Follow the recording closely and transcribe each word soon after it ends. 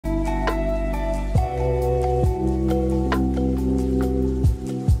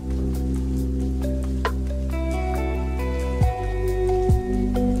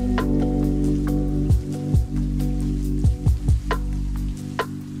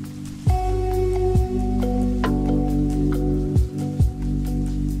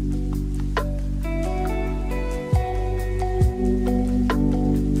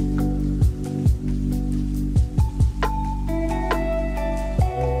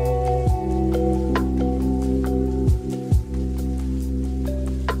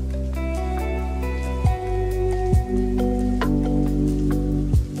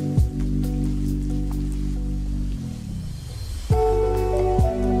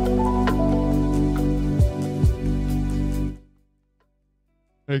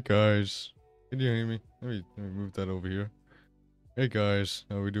Hey guys, can you hear me? Let me move that over here. Hey guys,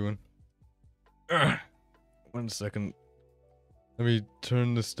 how we doing? 1 second. Let me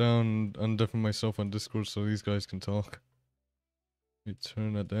turn this down, undeafen myself on Discord so these guys can talk. Let me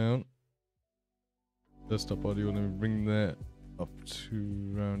turn that down. Desktop audio, let me bring that up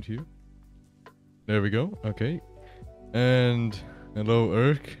to around here. There we go, okay. And hello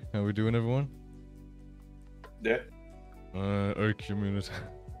Urk, how we doing everyone? Yeah. Urk, you're muted.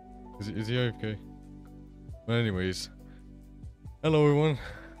 Is he AFK? But anyways. Hello everyone,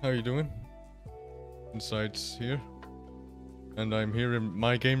 how are you doing? Insights here. And I'm here in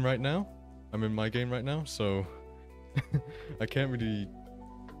my game right now. I'm in my game right now, so I can't really.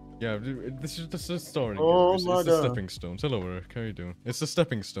 Yeah, this is just a starting. Oh it's my the God. stepping stones. Hello, Eric. How are you doing? It's the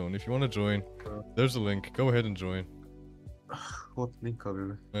stepping stone. If you want to join, there's a link. Go ahead and join. What link are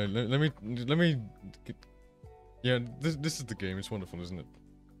we? Let me. Yeah, this is the game. It's wonderful, isn't it?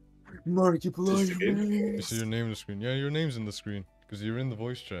 Markiplier. You see your name in the screen. Yeah, your name's in the screen because you're in the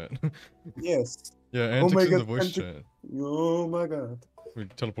voice chat. Yes. Yeah, Oh Antic's my in the God, voice Antic. chat. Oh my God. We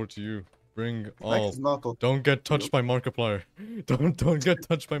teleport to you. Bring Mike all. is not okay. Don't get touched by Markiplier. Don't get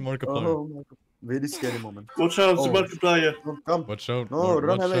touched by Markiplier. Oh my God. Very scary moment. Watch out, Oh. Markiplier. Don't come. Watch out! No,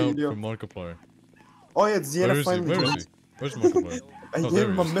 run watch away, out idiot. for Markiplier. Oh yeah, Ziena Where is he? finally Where is joined. he? Where's Markiplier? I Oh, gave there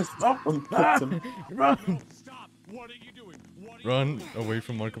him he a is. message on him. Run! Run away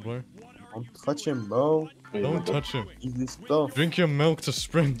from Markiplier. Don't touch him, bro. Don't touch him. Easy stuff. Drink your milk to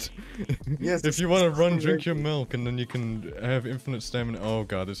sprint. Yes. If you want to run, it's drink your milk, and then you can have infinite stamina. Oh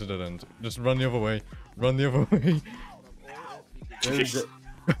god, it's a dead end. Just run the other way. Run the other way. There's a-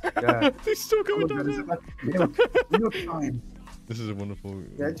 Yeah. He's still Oh, going there is down a there. back- No time. This is a wonderful, Yeah,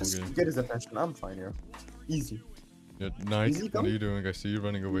 wonderful just game. get his attention. I'm fine here. Easy. Yeah, Nike, Easy what come? are you doing? I see you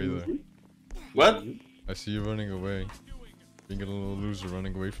running away there. What? I see you running away. Being a little loser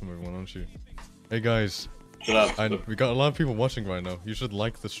running away from everyone, aren't you? Hey guys, Shut up. we got a lot of people watching right now. You should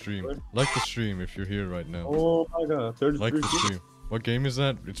like the stream. Like the stream if you're here right now. Oh my God. 33 Like the people. stream. What game is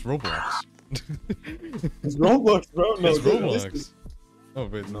that? It's Roblox. It's Roblox, bro. No, It's this Roblox. is- Oh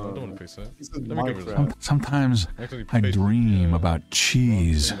wait, no, I No, don't want no. to paste that. This is Let me get rid of Minecraft. that. Sometimes Actually, I paste- dream yeah. about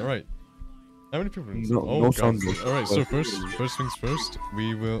cheese. All right. How many people? Are in No- oh no god. sound. All right. So first things first.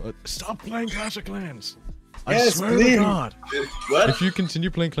 We will stop playing Clash of Clans. I Yes, swear please. to God. What? If you continue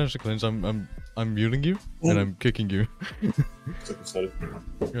playing Clash of Clans, I'm muting you and I'm kicking you. Sorry.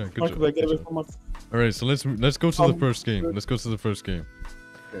 Yeah, good Markiplier, get away job. from us. All right. So let's go to the first game. Let's go to the first game.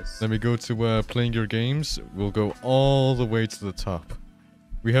 Yes. Then we go to playing your games. We'll go all the way to the top.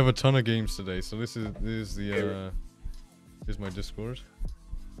 We have a ton of games today, so this is the here's my Discord.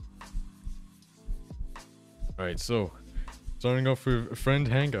 Alright, so starting off with friend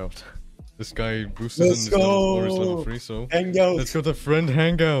hangout. This guy boosted Let's in his level go. 3, so Hangout. let's go to friend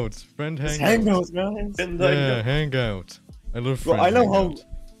hangout. Friend It's hangout. Hangouts, man. Yeah, hangout. I love Bro, friend I know hangout.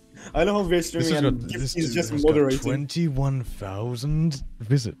 I know how we're This streaming has and got Gift this is just has got moderating. 21,000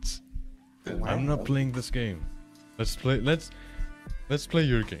 visits. I'm not Wow. playing this game. Let's play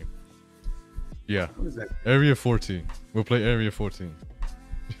your game. Yeah. What is that? Area 14. We'll play Area 14.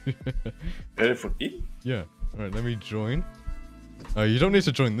 Ready for E? Yeah. Alright, let me join. You don't need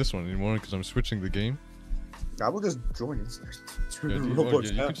to join this one anymore because I'm switching the game. I will just join it. Yeah,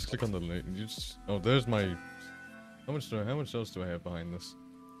 Roblox you app. can just click on the link. You just there's my how much else do I have behind this?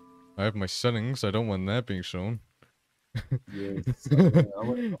 I have my settings. I don't want that being shown. Yes.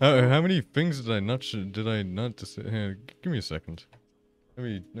 How many things did I not just here, give me a second. Let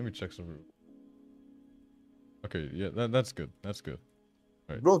me check some. Okay, yeah, that's good. That's good.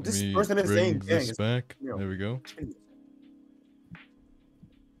 All right, Bro, let this me person is bring saying this gangs. back. Yeah. There we go.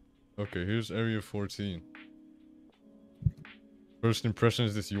 Okay, here's Area 14. First impression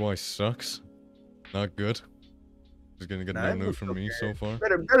is this UI sucks. Not good. Just gonna get Nah, no it's from me okay. so far.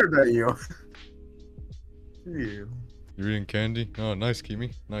 Better than you. Yeah. You're eating candy? Oh, nice,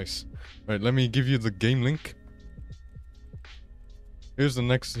 Kimi. Nice. Right, let me give you the game link. Here's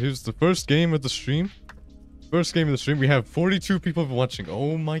the first game of the stream. First game of the stream. We have 42 people watching.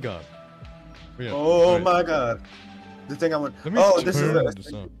 Oh my god. But yeah, Oh right. my God. The thing I want. Let me Oh, this is turn the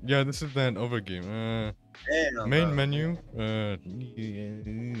this up. Yeah, this is that other game. Damn, Main bro. menu.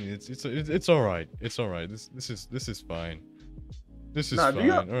 It's alright. It's alright. This is fine. This is Nah, fine.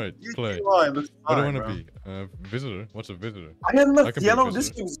 Alright, play. UI looks What do I fine, want bro. to be? Visitor? What's a visitor? I am I not can be a yellow. This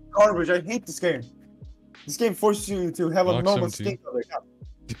visitor. game is garbage. I hate this game. This game forces you to have a Block normal 17. skin color.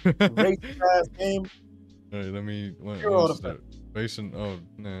 Racist ass game. Alright, let me. You're out What's of that? Basin. Oh,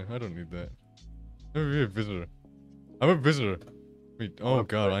 nah, I don't need that. Let me be a visitor. I'm a visitor. Wait, oh Oh,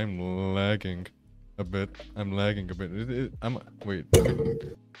 god, I'm lagging. a bit. I'm lagging a bit. Wait.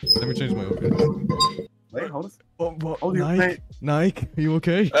 Let me change my OBS. Wait, hold on. Oh, Nike, you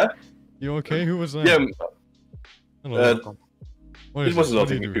okay? Huh? You okay? Who was that? Yeah. Hello. What is it was this? What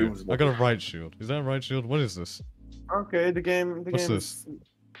do you nothing. do It here? was I got a right shield. Is that a right shield? What is this? Okay, the game. What's game this?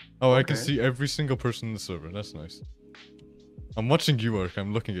 Oh, I can Okay. see every single person in the server. That's nice. I'm watching you work.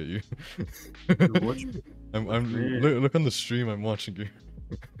 I'm looking at you. Watch. Look on the stream. I'm watching you.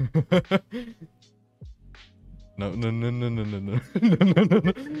 No.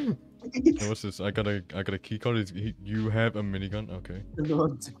 What's this? I got a key card. You have a minigun. Okay.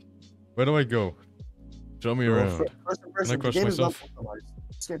 Where do I go? Show me around. Can I crush myself?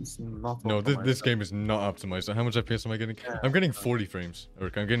 This game's not No, optimized. this game is not optimized. So how much FPS am I getting? Yeah. I'm getting 40 frames.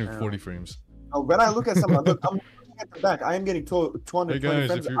 Eric, I'm getting Yeah. 40 frames. When I look at someone, I'm looking at the back. I am getting 220 Hey guys,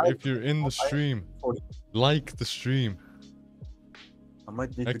 frames. if you're in the stream, 40. like the stream. I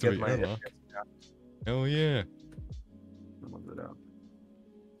might need Activate to get my airlock. Hell yeah.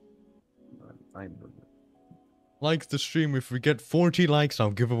 Like the stream. If we get 40 likes, I'll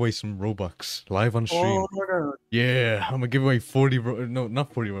give away some Robux live on stream. Oh my god. Yeah, I'm gonna give away 40. No,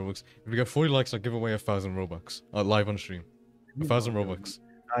 not 40 Robux. If we get 40 likes, I'll give away 1,000 Robux live on stream. 1,000 Robux.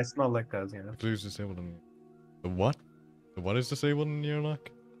 It's not like that, yeah. Please disable them. The what? The what is disabled in your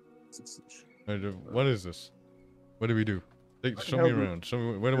lock? What is this? What do we do? Show me around. Show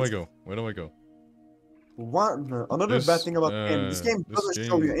me where do I go? Where do I go? What? Another bad thing about the game. This game doesn't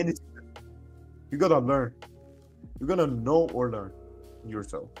show you anything. You gotta learn. You're gonna know or learn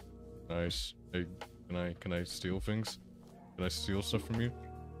yourself. Nice. Hey, can I steal things? Can I steal stuff from you?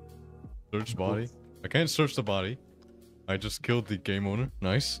 Search body. I can't search the body. I just killed the game owner.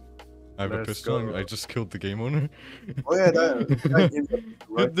 Nice. I have a pistol. I just killed the game owner. Oh yeah,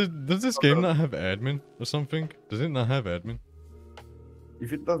 that Does this game not have admin or something? Does it not have admin?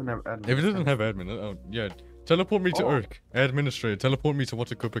 If it doesn't have admin. If it doesn't have admin, oh yeah. Teleport me to Oh. Urk. Administrator. Teleport me to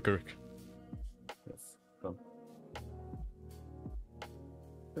Watakupik Urk. Yes, done.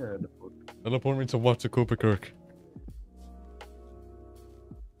 Yeah, Teleport me to Watakupik Urk.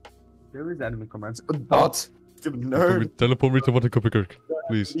 there is admin commands. Dot. Nerd. Teleport me to Watakupik Urk.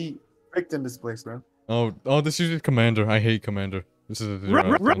 Please. Be tricked in this place, man. Oh, this is Commander. I hate Commander. This is a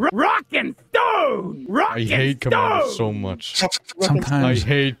Rock and stone! Rock I hate Commander so much. Sometimes I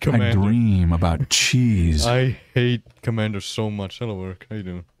hate Commander. I dream about cheese. I hate Commander so much. Hello, work. How you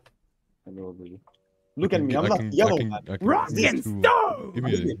doing? Hello, baby. Look at me. I'm not yellow. Man. Rock and stone! Give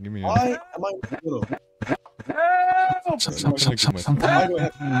me a. Why am I yellow? Sometimes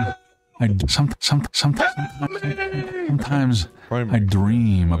I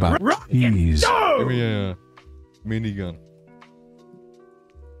dream about cheese. Give me a minigun.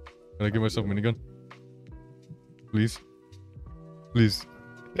 Can I give myself a minigun? Please? Please.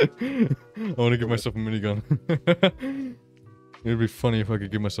 I want to give myself a minigun. It'd be funny if I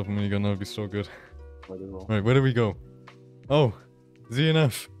could give myself a minigun. That would be so good. Right, where do we go? Oh,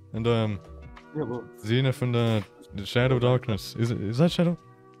 ZNF and ZNF and the Shadow Darkness. Is that Shadow?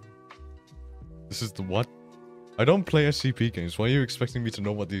 This is the what? I don't play SCP games. Why are you expecting me to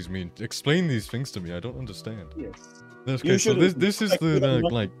know what these mean? Explain these things to me. I don't understand. Yes. Okay, so this is the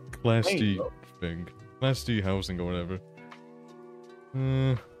like Class D thing, Class D housing or whatever.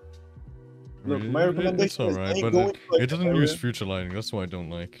 Look, my recommendation it's alright, is but going it doesn't use future lighting. That's what I don't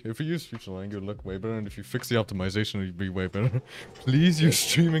like. If you use future lighting, it'll look way better, and if you fix the optimization, it'll be way better. Please use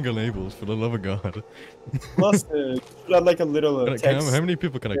streaming enabled, for the love of God. Plus, you should have like a little text. How many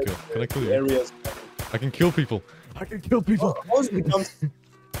people can I kill? Can I kill you? Areas. I can kill people. I can kill people.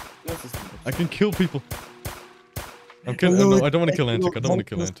 I can kill people. I'm killing. No, I don't want to kill Antic. I don't want to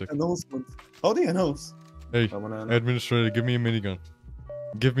kill Antic. How do you announce? Hey, administrator, give me a minigun.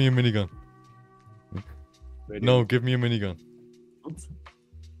 Give me a minigun. No, give me a minigun. Oops.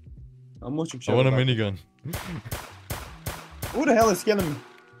 I'm watching. I want a minigun. Who the hell is killing me?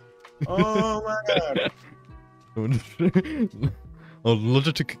 Oh my god. Oh,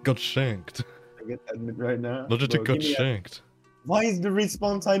 Logitech got shanked. I get admit right now. Logitech got shanked. Why is the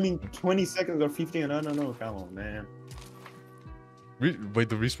respawn timing 20 seconds or 15? I don't know. Come on, man. Wait,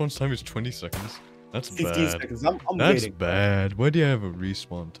 the respawn time is 20 seconds. That's 15 bad. seconds. I'm That's waiting. bad. Why do you have a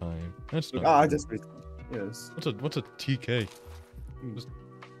respawn time? That's not. I just respawn. Yes. What's a TK? Just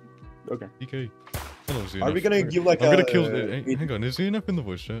Okay. TK. Hello, ZNF. Are we gonna give like I'm gonna kill. Hang on, is ZNF in the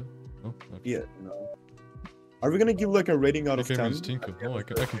voice chat? Oh, okay. Yeah. No. Are we gonna give like a rating out of 10? Means team kill. Oh, I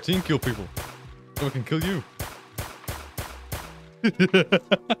can team kill people. So I can kill you.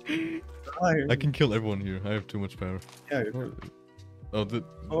 I can kill everyone here. I have too much power. Yeah. You're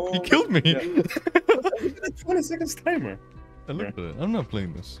he killed me. Yeah. 20 seconds timer. I looked at it. I'm not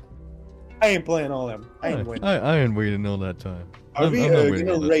playing this. I ain't playing all them. I ain't waiting. I ain't waiting all that time. Are we I'm not waiting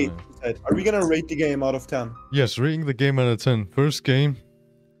all gonna that rate? time. Are we gonna rate the game out of 10? Yes, rating the game out of 10. First game,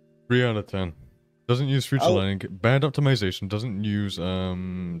 3 out of 10. Doesn't use future lighting, bad optimization, doesn't use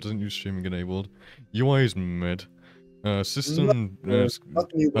streaming enabled. UI is mid. System is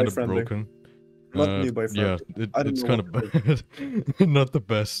kind of broken. Not newbie friendly. Yeah, it's kind of bad. Not the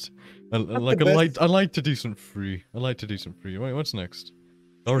best. I like the decent free. Wait, what's next?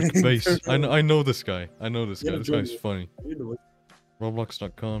 Dark base. I know this guy. This guy's funny.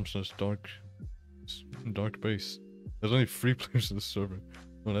 Roblox.com/dark base. There's only 3 players in the server.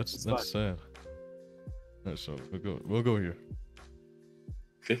 Oh, that's sad. Alright, so we'll go here.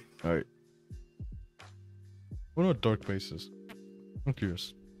 Okay. Alright. What about dark bases? I'm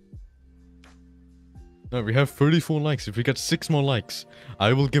curious. No, we have 34 likes. If we get 6 more likes,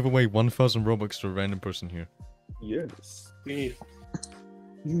 I will give away 1,000 Robux to a random person here. Yes. Me.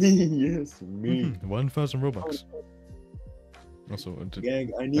 Yes, me. 1,000 Robux. Also,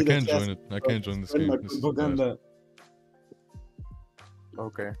 Gang, I can't join it. I can't join this game. This is bad.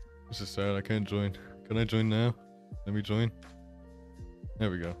 Okay. This is sad. I can't join. Can I join now? Let me join.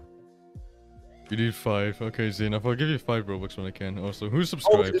 There we go. You need 5. Okay, Zenith. I'll give you 5 Robux when I can. Also, who's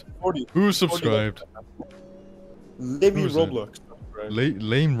subscribed? 40. Who's subscribed? Lame Roblox.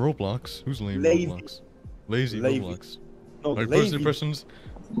 Lame Roblox? Who's lame Roblox? Lazy Roblox. No, Alright, first impressions.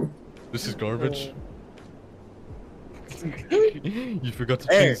 This is garbage. You forgot to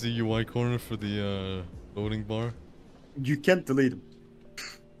change the UI corner for the loading bar. You can't delete them.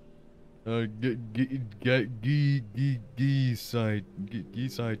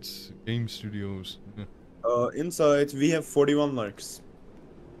 Sites Game Studios. Inside we have 41 likes.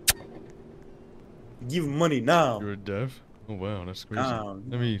 Give money now. You're a dev? Oh wow, that's crazy.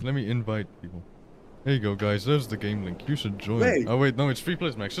 Let me invite people. There you go, guys. There's the game link. You should join. Wait. Oh wait, no, it's free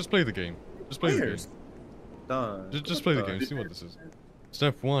plays max. Just play the game. Just play the game. Just play the game. See what this is.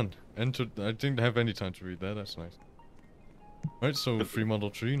 Step 1. Enter. I didn't have any time to read that. That's nice. Alright, so free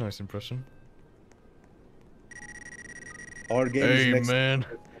model tree. Nice impression. Our game hey is next. Man,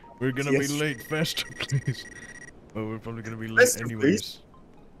 we're gonna be late. Faster, please. Oh, we're probably gonna be late anyways.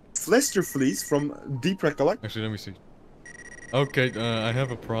 Flester Fleece from Deep Recollect. Actually, let me see. Okay, I have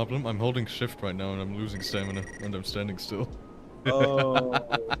a problem. I'm holding shift right now and I'm losing stamina and I'm standing still. Oh,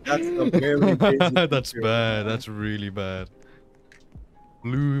 that's a very basic That's bad. That's really bad.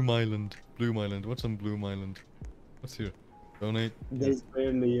 Bloom Island. Bloom Island. What's on Bloom Island? What's here? Donate. There's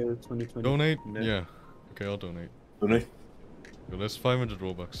barely 2020. Donate? Yeah. Okay, I'll donate. Donate. So that's 500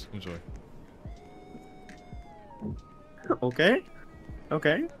 Robux. Enjoy. Okay.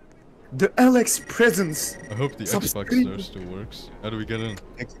 Okay. The Alex presence. I hope the Xbox there still works. How do we get in?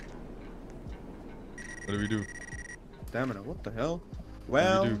 What do we do? Damn it, what the hell?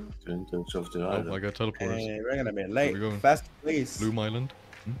 Well, oh, I got teleporters. Hey, we're gonna be late. Where we going? Fast, please. Bloom Island.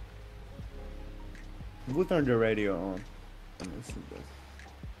 We'll turn the radio on.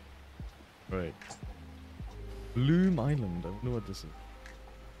 Right. Bloom Island. I wonder what this is.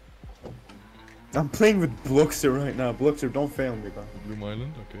 I'm playing with Bloxer right now. Bloxer, don't fail me, bro. Bloom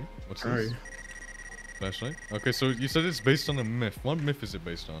Island. Okay. What's this? Flashlight. Okay, so you said it's based on a myth. What myth is it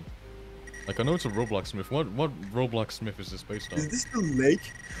based on? Like, I know it's a Roblox myth. What Roblox myth is this based on? Is this the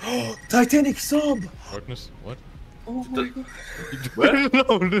lake? Oh, Titanic sub! Darkness? What? Oh my god.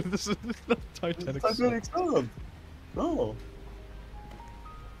 No, this is not Titanic sub. No.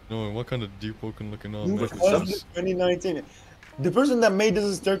 No, what kind of deep woken looking on? Dude, 2019. The person that made this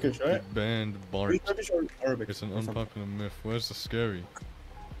is Turkish, right? Banned Bart. Turkish or Arabic? It's an unpopular myth. Where's the scary?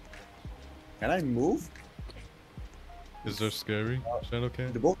 Can I move? Is there scary?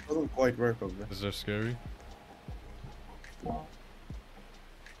 Shadowcat? The boat doesn't quite work over there. Is there scary?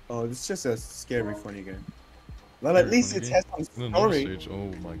 Oh, it's just a scary, funny game. Well, at least it has some story. Stage.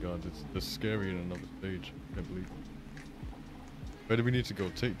 Oh my god, it's scary in another stage. I can't believe it. Where do we need to go?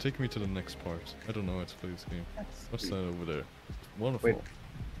 Take me to the next part. I don't know how to play this game. What's that over there? Wonderful. Wait.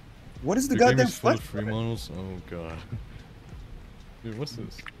 What is the Your goddamn game is full of flashlight? free models? Oh god. Dude, what's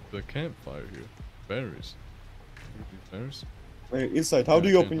this? The campfire here. Berries. Berries? Wait, inside. How do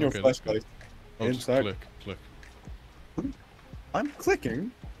you open your flashlight? Oh, Inside. just click. I'm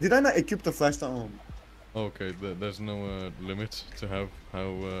clicking. Did I not equip the flashlight on? Okay, there's no limit to how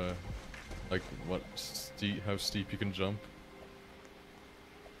like how steep you can jump.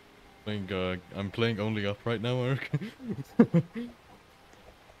 I'm playing only up right now, Eric.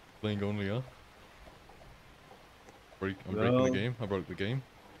 Playing only up. I'm breaking the game. I broke the game.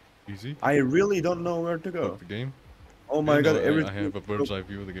 Easy. I really don't know where to go. Broke the game. Oh my god! I have a bird's eye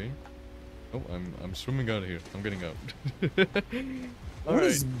view of the game. Oh, I'm swimming out of here. I'm getting out. What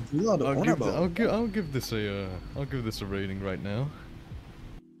is blood on about? I'll give this a rating right now.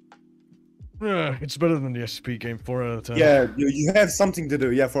 Yeah, it's better than the SCP game. 4 out of 10. Yeah, you have something to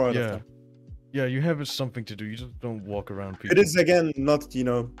do. Yeah, 4 out of 10. Yeah, you have something to do. You just don't walk around people. It is again not, you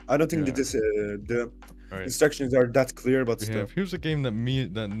know, I don't think that this the instructions are that clear, but still. Here's a game that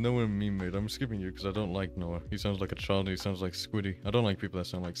Noah and me made. I'm skipping you because I don't like Noah. He sounds like a child. He sounds like Squiddy. I don't like people that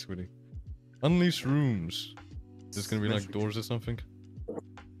sound like Squiddy. Unleash rooms. There's gonna be like doors or something.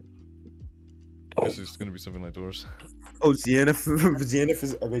 I guess it's gonna be something like doors. Oh, ZNF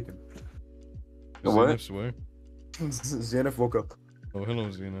is awakened. What? ZNF's where? ZNF woke up. Oh, hello,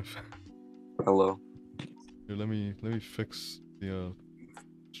 ZNF. Hello. Here, let me fix the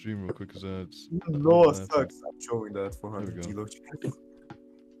stream real quick because it's. Noah sucks. I'm showing that 400 There we kilo.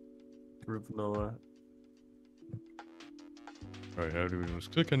 Rip Noah. Alright, how do we do this?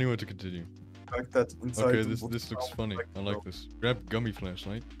 Click anywhere to continue. Like that inside. Okay, this looks funny. I like this. Grab gummy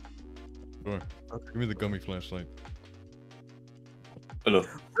flashlight. Sure. Okay. Give me the gummy flashlight. Hello.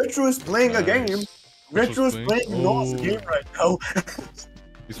 Retro is playing a game. Retro is playing Noah's game right now.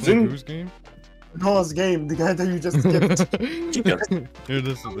 He's playing whose game? Noah's game, the guy that you just skipped. Here,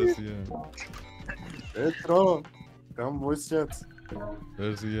 this, yeah. Retro. Come voice chat.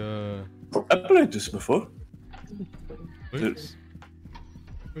 There's the, I played this before. Please.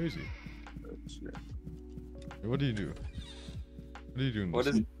 Crazy. Hey, what do you do? What are you doing? What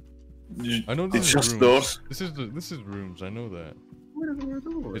is it? I know this It's is just rooms. doors. This is rooms. I know that. What are you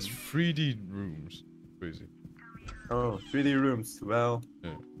doing? It's 3D rooms. Crazy. Oh, 3D rooms. Well,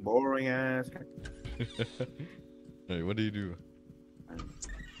 Yeah. boring ass. Hey, what do you do?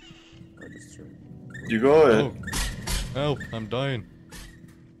 You go ahead. Oh, help! I'm dying.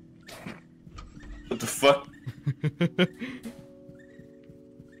 What the fuck?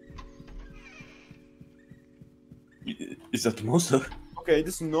 Is that the monster? Okay,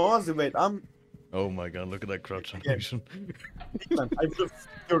 this is Noah's. Wait, Oh my god! Look at that crouch animation. I put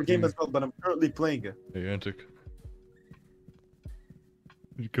your game as well, but I'm currently playing it. Hey, Antic.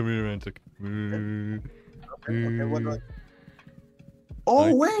 Come here, Antic. Okay, what do I...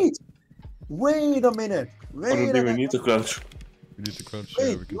 Oh, wait! Wait a minute! I Wait don't a think we minute! need to crouch. We need to crouch.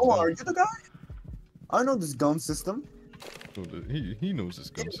 Wait, we can Noah, tell. are you the guy? I know this gun system. Oh, he knows this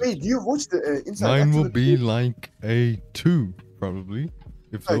gun. Wait, do you watch the inside? Mine will actually- be like a 2, probably.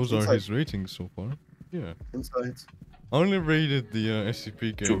 If Inside, those are inside. his ratings so far. Yeah. Inside. I only rated the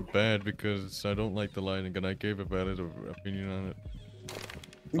SCP game True. bad because I don't like the lighting and I gave a bad opinion on it.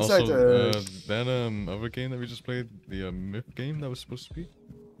 Inside, Also, that other game that we just played, the Myth game that was supposed to be,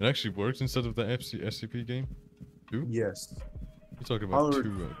 it actually works instead of the SCP game. 2? yes. You're talking about Our-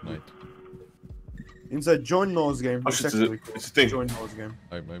 2 at night. Inside, join Noah's game. Oh, It's shit, actually it's a thing. join Noah's game.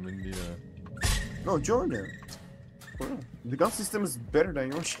 I'm in the No, join it. For real. The gun system is better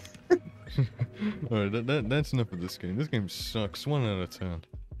than yours. Alright, that's enough of this game. This game sucks. 1 out of 10.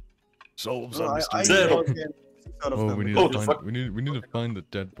 Solves No, that I mystery. Zero. know Noah's game. 6 out of Oh, 10. we need Oh, to the find. fuck? We need to find the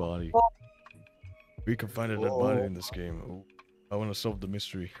dead body. We can find a dead body in this game. Oh, I want to solve the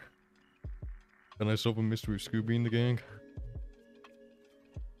mystery. Can I solve a mystery with Scooby and the gang?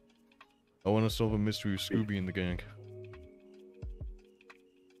 I want to solve a mystery with Scooby and the gang.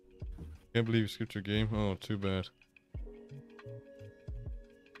 Can't believe you skipped your game. Oh, too bad.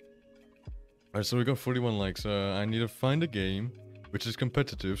 Alright, so we got 41 likes. I need to find a game which is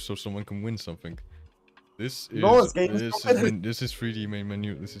competitive so someone can win something. This is Noah's game is competitive. this is 3D main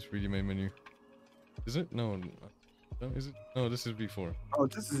menu. This is 3D main menu. Is it? No. No, is it? No, this is V4. Oh,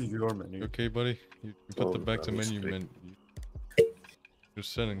 this is your menu. Okay, buddy. You put Oh, the back to that was menu big. menu. Your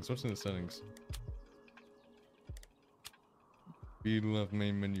settings. What's in the settings? We love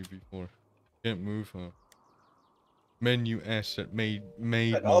main menu V4. Can't move, huh? Menu asset made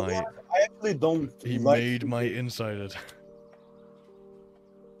Although my. I actually don't He like made my insided.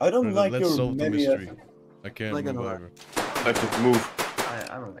 I don't like Let's your solve the menu mystery. as- I can't Like move an over. I can move.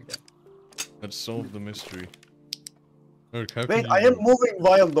 I don't like that. Let's solve the mystery. Eric, how Wait, can I you am moving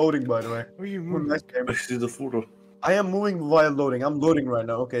while loading, by the way. What are you One moving? nice game. I see the photo. I am moving while loading. I'm loading right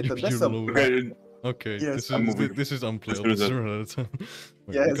now. Okay, You're that's a loading. Okay, Okay, Yes, this I'm is moving. this is unplayable. Let's do that. 0 out of 10.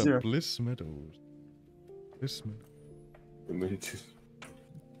 Wait, Yeah, we got 0. Bliss Meadows. Bliss Meadows.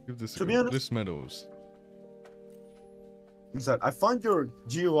 Give this a To be go. honest- Bliss Meadows. Inside. I find your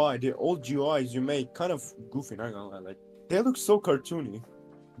GUI, the old GUIs you make, kind of goofy. Not gonna lie, like they look so cartoony.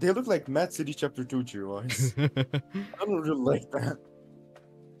 They look like Mad City Chapter 2 GUIs. I don't really like that.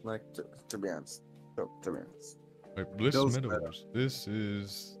 Like to be honest. To be honest. Wait, Bliss Those Meadows. This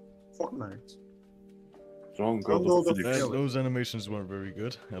is. Fortnite. Wrong I'll God go of the physics. Kill it. Those animations weren't very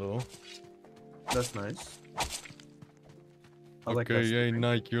good at all. That's nice. I like Okay, that yay, shit.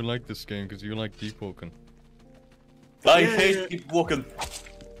 Nike, you like this game because you like deep walking. I Yeah, hate yeah. keep walking.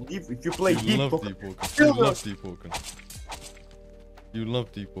 If you play You deep, love Poke- deep walking. Still You no- love deep walking. You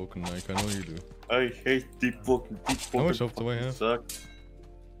love deep walking, Nike. I know you do. I hate deep walking. Deep walking. How much health do I fucking have? Suck.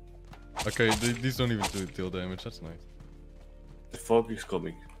 Okay, these don't even deal damage. That's nice. The fog is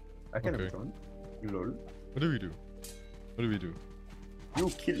coming. I can Okay. have fun. Lol. What do we do? What do we do? You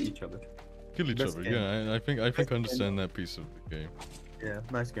kill each other. Kill each Best other. game. Yeah, I think I Best understand that piece of the game. Yeah,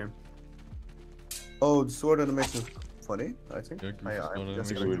 nice game. Oh, the sword animation is funny, I think. Yeah, I Goofy just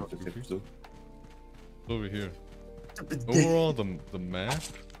sword Really animation. agree. difficult. Over here. Overall, the map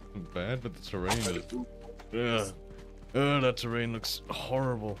isn't bad, but the terrain is. Ugh. That terrain looks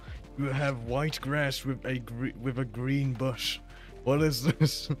horrible. You have white grass with a green bush. What is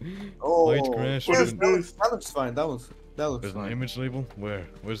this? Oh, White grass yes, with an- that looks fine. That looks There's an fine. image label. Where?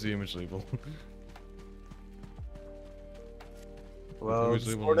 Where's the image label? Well, image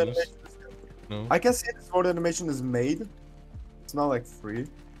the label sword on this? animation is... No. I can see the sword animation is made. It's not like free.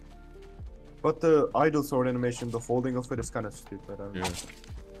 But the idle sword animation, the holding of it is kind of stupid. Yeah.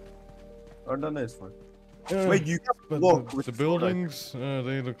 Or no, it's fine. Yeah, Wait, you can but walk with the sword, right? buildings,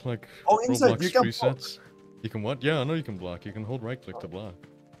 they look like Oh, inside, Roblox you can presets. You can what? Yeah, I know you can block. You can hold right click to block.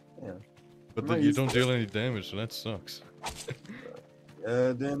 Yeah. But I'm then not you used don't to deal any damage, so that sucks.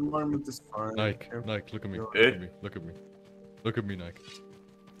 The environment is fine. Nike, look at me. Look Eh? at me. Look at me. Look at me, Nike.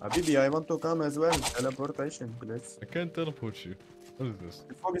 Habibi, I want to come as well. Teleportation, please. I can't teleport you. What is this?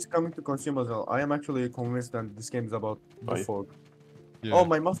 The fog is coming to consume as well. I am actually convinced that this game is about the Aye. fog. Yeah. Oh,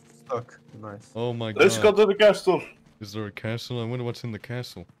 my mouse is stuck. Nice. Oh my Let's go god. to the castle. Is there a castle? I wonder what's in the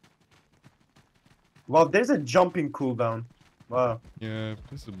castle. Wow, there's a jumping cooldown. Wow. Yeah,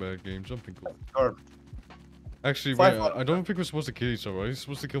 this is a bad game. Jumping cool. Garbage. Actually, Five wait, out of I don't think we're supposed to kill each other. Are we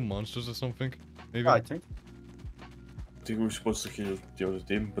supposed to kill monsters or something? Maybe? Yeah, I think. I think we're supposed to kill the other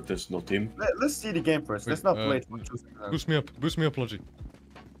team, but there's no team. Let's see the game first. Wait, Let's not play it uh, for 2 seconds. Boost me up. Boost me up, Logi.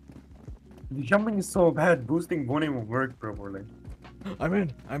 The jumping is so bad. Boosting won't even work properly. I'm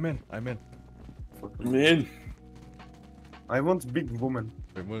in. I'm in. I'm in. Man, I want big woman.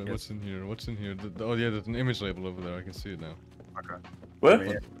 Wait, Yes. what's in here? What's in here? Oh yeah, there's an image label over there. I can see it now. Okay. what?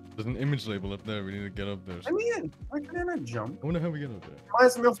 Yeah. There's an image label up there. We need to get up there. I mean, why can I not jump? I wonder how we get up there.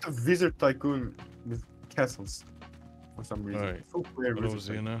 Reminds me of the Wizard Tycoon with castles. For some reason. Alright. So clear But Wizard was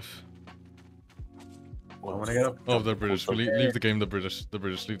he Tycoon. enough? I wanna get up. Oh, they're British. Leave the game. The British. The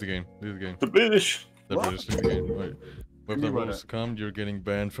British. Leave the game. Leave the game. The British. The What? British. Leave the game. Right. With Tell that me about rules come, you're getting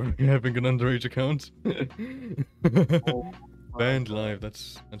banned for having an underage account. Oh, my Banned God. live.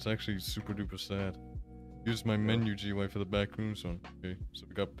 That's actually super duper sad. Use my menu GUI for the backrooms one. Okay, so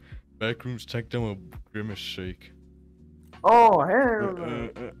we got backrooms tech demo grimace shake. Oh, hell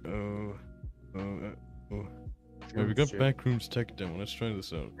no. Oh. Wait, we got Shit. backrooms tech demo. Let's try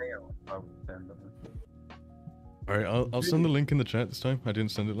this out. Oh, damn, damn. Alright, I'll send the link in the chat this time. I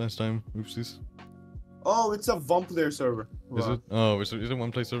didn't send it last time. Oopsies. Oh, it's a one-player server. Is Wow. it? Oh, is it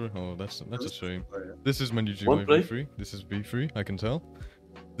one play server? Oh, that's a shame. Player. This is menu GUI One play? v3. This is v3. I can tell.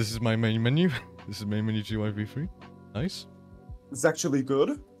 This is my main menu. This is main menu GUI v3. Nice. It's actually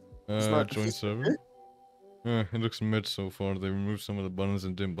good. It's not Join just- server. It looks mid so far. They removed some of the buttons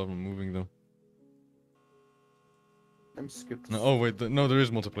and didn't bother moving them. I'm skipped. No, oh wait, no, there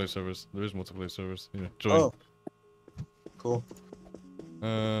is multiplayer servers. There is multiplayer servers. Yeah, join. Oh. Cool.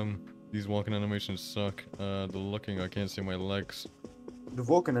 These walking animations suck. The looking, I can't see my legs. The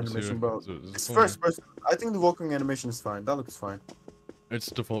walking Is animation, here- bro. is there- is It's there first person. I think the walking animation is fine. That looks fine. It's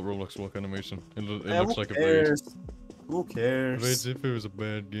default Roblox walk animation. It Yeah, looks who like a braid. cares? Who Braid cares? if it was a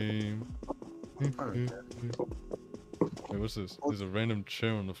bad game. I don't care. Wait, what's this? There's a random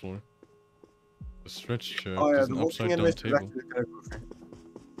chair on the floor. A stretch chair. Oh yeah, There's the an walking upside down animation is table. actually kind of goofy.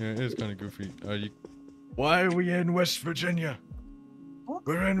 Yeah, it is kind of goofy. You... Why are we in West Virginia? What?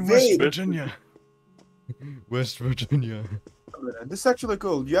 We're in Wait. West Virginia. West Virginia. This is actually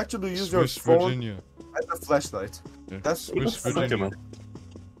cool. You actually use Swiss your phone Virginia. as a flashlight. Yeah. That's Swiss that's Virginia. Virginia.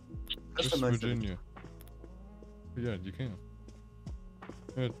 That's West a nice thing. Virginia. Yeah, you can.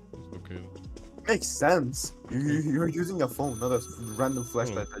 Yeah, it's okay. Makes sense. You're using a phone, not a random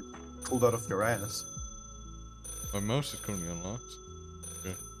flashlight that you pulled out of your ass. My mouse is currently unlocked.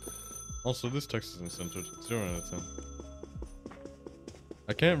 Okay. Also, this text isn't centered. 0 out of 10.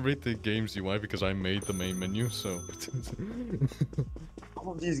 I can't rate the game's UI because I made the main menu, so...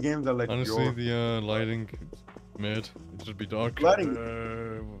 All of these games are like Honestly, your... the lighting mid. It should be dark. Lighting-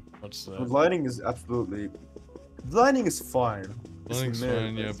 What's The that? lighting is absolutely... The lighting is fine. It's Lighting's mid,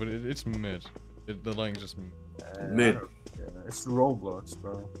 fine, yeah, it's- but it's mid. The lighting's just I Mid. don't care. It's Roblox,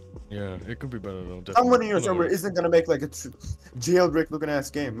 bro. Yeah, it could be better though. Definitely. Someone in your Hello, server Eric. isn't gonna make like a jailbreak looking ass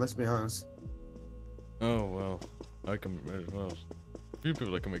game. Let's be honest. Oh well, I can. Well, a few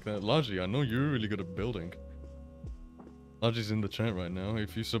people that can make that. Logi, I know you're really good at building. Logi's in the chat right now.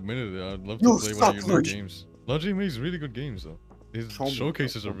 If you submitted it, I'd love to You play one suck, of your new Logi. games. Logi makes really good games though. His Show me,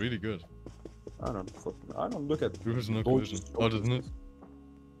 showcases show are me. really good. I don't look at. Who has no Logi's collision? Oh, doesn't it? showcases.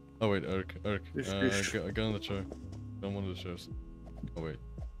 Oh wait, Eric, Yes. get on the chair. Get on one of the chairs. Oh wait.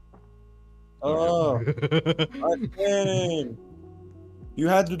 Oh, dang. You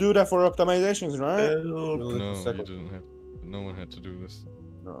had to do that for optimizations, right? Help. Really, No, you second. didn't have. No one had to do this.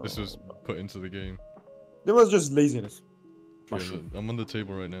 No. This was put into the game. It was just laziness. Yeah, I'm on the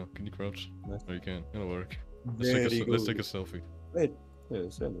table right now. Can you crouch? Nice. No, you can't. It'll work. Very Let's take good. a selfie. Wait.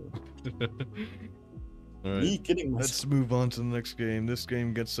 Yes, hello. Alright. Me kidding myself. Let's move on to the next game. This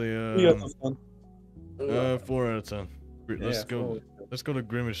game gets We a got some fun. 4 out of 10. Great, Let's Yeah, go. four. Let's go to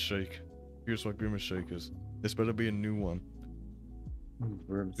Grimace Shake. Here's what Grimace Shake is. This better be a new one.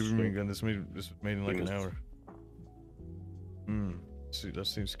 Again, this was made in like an hour. See, that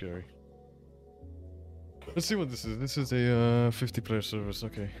seems scary. Let's see what this is. This is a 50-player service.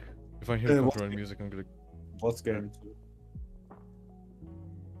 Okay. If I hear what- copyright music, I'm gonna. What's game?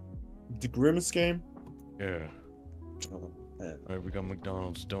 The Grimace game? Yeah. Oh, man. Alright, we got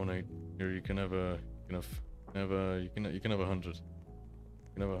McDonald's. Donate. Here, you can have a. You can have 100. You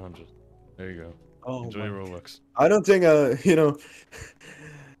can have 100. There you go. Oh, Enjoy my. your Robux. I don't think I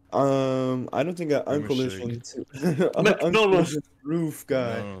don't think an Grimace uncollision proof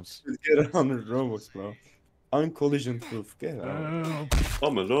guy McDonald's. should get 100 Robux, bro. Uncollision proof, get out. Help!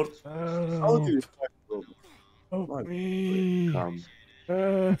 Oh my lord. How do you find Robux? Help My- me! Help.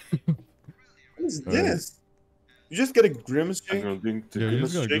 What is Alright. this? You just get a Grimace I'm shake? gonna drink the Yeah, you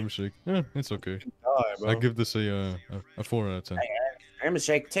Grimace just got a shake. Grimace Shake. Yeah, it's okay. Die, bro. I give this a 4 out of 10. Grimace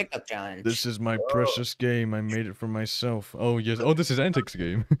Shake TikTok challenge. This is my precious game. I made it for myself. Oh yes. Oh, this is Antics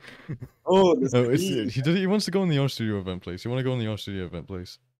game. Oh, this Oh, it's, me. he wants to go in the Art Studio event place. You want to go in the Art Studio event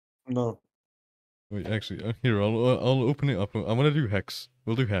place? No. Wait, actually, here I'll open it up. I want to do Hex.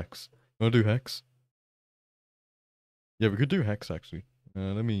 We'll do Hex. Want to do Hex? Yeah, we could do Hex actually.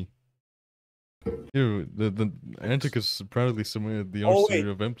 Let me. Here, the Antic is proudly submitted the Art Oh,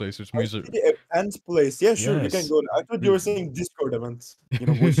 Studio event place, which means that. The event place. Yeah, sure, we can Yes. go there. I thought you were saying Discord events. You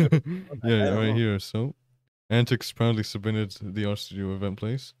know, voice chat. Yeah, don't right know. here. So, Antics proudly submitted the Art Studio event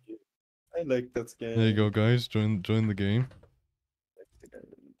place. I like that game. There you go, guys. Join the game.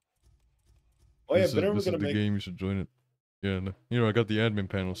 Oh yeah, this but is, we're this gonna is the make. game. You should join it. Yeah. No. Here, I got the admin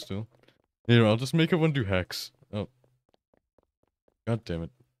panel still. Here, I'll just make everyone do hacks. Oh. God damn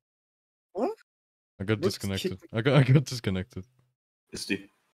it. What? I got What's disconnected. kick- I got disconnected. It's the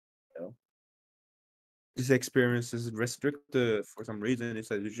This experience is restricted for some reason. It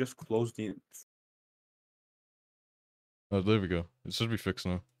says you just close the. Oh, there we go. It should be fixed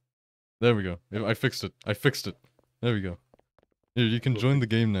now. There we go. Yeah, I fixed it. I fixed it. There we go. Here, you can join the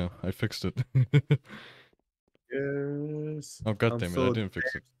game now. I fixed it. Yes. Oh god I'm damn it! so I didn't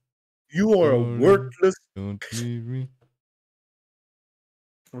fix it. You are a Sorry. worthless. Don't leave me.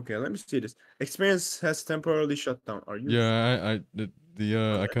 Okay, let me see this. Experience has temporarily shut down. Are you? Yeah,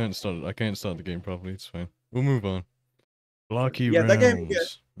 I can't start it. I can't start the game properly. It's fine. We'll move on. Blocky Yeah, rounds. that game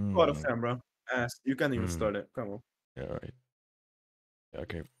gets out of Mm, time, bro. Ass. You can't even Mm. start it. Come on. Yeah, right. Yeah,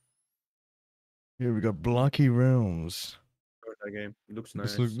 okay. Here we got blocky rounds. Start that game. It looks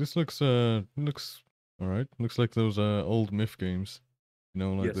nice. This looks all right. Looks like those old myth games. You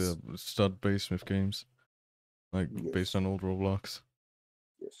know, like Yes. the stud-based myth games, like Yes. based on old Roblox.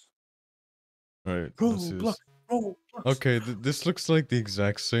 Yes. Right. Roblox. Roblox. Okay, this looks like the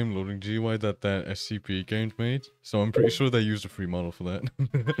exact same loading GUI that SCP game made, so I'm pretty sure they used a free model for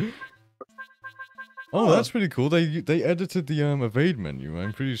that. Oh, Oh. that's pretty cool. They edited the evade menu.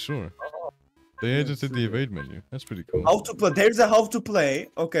 I'm pretty sure they yeah, edited the sure. evade menu. That's pretty cool. How to play? There's a how to play.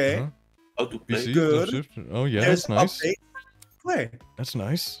 Okay. Uh-huh. how to play. PC, Good. shift. Oh yeah, There's that's nice. update. Play. That's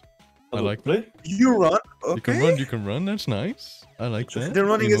nice. How I to like play. You run. Okay. You can run. You can run. That's nice. I like that. The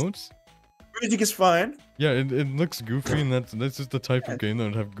running is- Emotes. Music is fine. Yeah, it looks goofy, and that's just the type of game that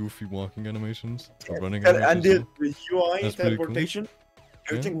would have goofy walking animations or running And animations. the UI That's pretty cool. teleportation. Yeah,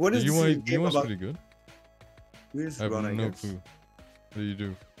 Everything. What is the UI? this The game UI's about? pretty good. Where's I have run? I no guess. clue. What do you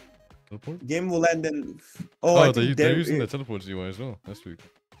do? Teleport? Game will end in. Oh, I think they're there using the is- teleport UI as well. That's pretty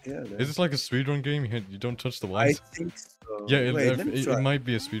cool. Yeah, there- Is this like a speedrun game? You don't touch the I walls? think so. Yeah, Wait, let me it try. might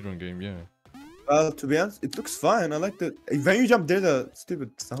be a speedrun game. Yeah. Well, to be honest, it looks fine. I like the when you jump, there's a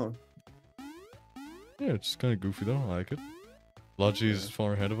stupid sound. Yeah, it's kind of goofy though. I like it. Logi is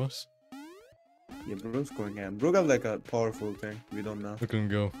far ahead of us. Yeah, bro's going in. Bro got like a powerful thing. We don't know. Look at him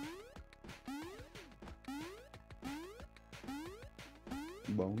go.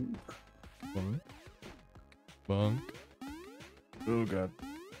 Bonk. Bonk. Bonk. Oh god.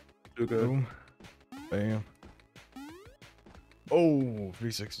 Too good. Boom. Bam. Oh,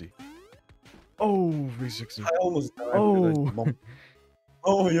 360. Oh, 360. I almost died. Oh. Bonk.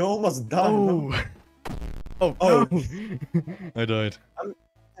 Oh, you almost died. Oh. Oh, Oh. no. I died. I'm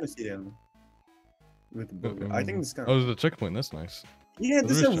gonna see them. With the booger. I think this kind Oh, there's a checkpoint. That's nice. Yeah,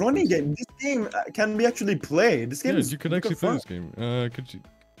 this is there a is running checkpoints. game. This game can be actually played. This game Yeah, is you could actually play this game. Could you?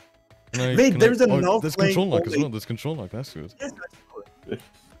 Wait, there's a oh, now there's playing control lock as only- well. There's control lock. That's good. Yes, I saw it.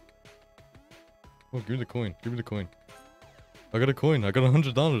 Oh, give me the coin. Give me the coin. I got a coin. I got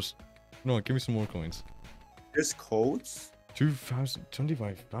 $100. No, give me some more coins. There's codes.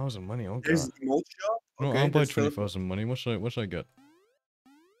 25,000 money. Oh There's god. emote shop. No, Okay, I'll buy there's 20,000 money. What should I get?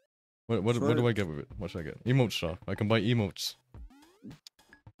 What do I get with it? What should I get? Emote shop. I can buy emotes.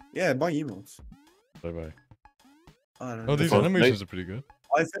 Yeah, buy emotes. Bye bye. I don't Oh, know. these Fortnite. animations are pretty good.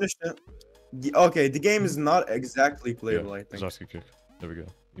 I finished it. Okay, the game is not exactly playable, I Yeah, think. Zaski kick. There we go.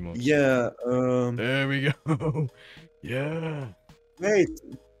 Emotes. Yeah, There we go. Yeah. wait.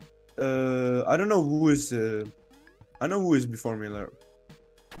 I don't know who is, I know who is before me, like.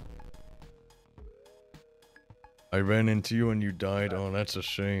 I ran into you and you died. Oh, that's a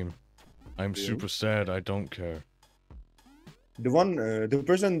shame. I'm Really? super sad. I don't care. The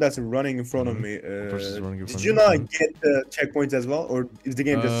person that's running in front of Mhm. me, person's running in did front you of me. not get the checkpoints as well, or is the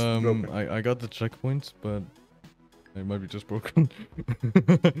game just broken? I got the checkpoints, but it might be just broken.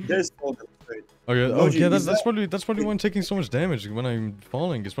 There's all the wait. Oh yeah, Emoji, yeah. is That's probably why I'm taking so much damage when I'm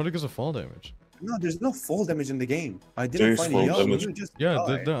falling. It's probably because of fall damage. No, there's no fall damage in the game. I didn't There's find fall it out. damage. You just Yeah,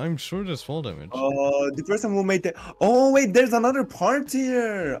 died. I'm sure there's fall damage. The person who made the. Oh wait, there's another part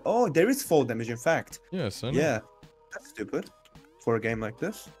here. Oh, there is fall damage. In fact, Yes, I know. yeah, that's stupid for a game like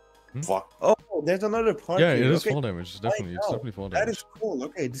this. Fuck. Oh, there's another part. Yeah, it here. is Okay, fall damage. It's definitely fall damage. that is cool.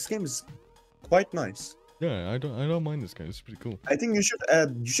 Okay, this game is quite nice. Yeah, I don't mind this game. It's pretty cool. I think you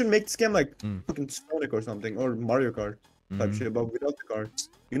should make this game like Mm. fucking Sonic or something, or Mario Kart type Mhm. shit, but without the cards.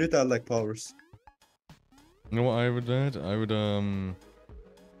 You need to add like powers. You know what I would add? I would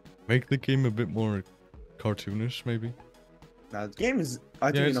make the game a bit more cartoonish, maybe. Now the game is I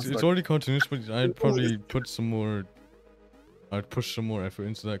Yeah, think it's, enough. it's like- already cartoonish, but I'd It's probably already- put some more. I'd push some more effort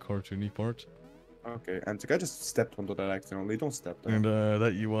into that cartoony part. Okay, and the guy just stepped onto that accidentally. Don't step there. And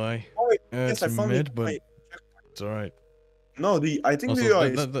that UI, Oh wait, it's yes, I found mid, it. but Wait, it's alright. no, I think Also, the UI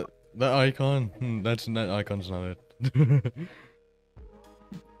is. that icon, that icon's not it.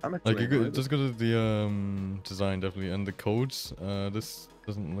 I'm Like actually you could annoyed. just go to the design definitely, and the codes. This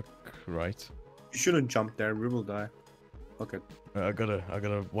doesn't look right. You shouldn't jump there. We will die. Okay. I got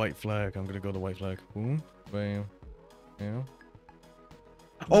a white flag. I'm gonna go to white flag. Boom, bam, yeah.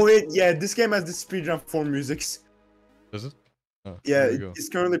 Oh wait, yeah, this game has the speedrun 4 musics. Does it? Oh, Yeah, there we go. it's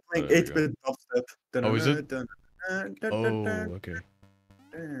currently playing There we go. 8-bit dubstep. Oh, is it? Oh, Okay.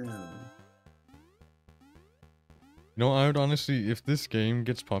 No, I would honestly, if this game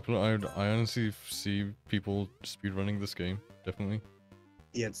gets popular, I honestly see people speedrunning this game. Definitely.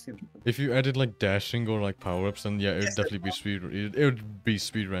 Yeah, it's good. If you added like dashing or like power ups, then yeah, it would Yes, definitely be speed. It would be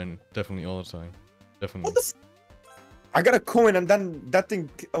speedrun definitely all the time. Definitely. What the I got a coin and then that thing.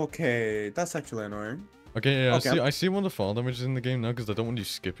 Okay, that's actually annoying. Okay, yeah, Okay. I see one of the fall damage in the game now because I don't want you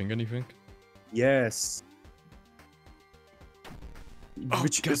skipping anything. Yes. Oh,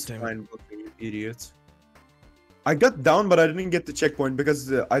 Which is goddammit. fine, you idiot. I got down, but I didn't get the checkpoint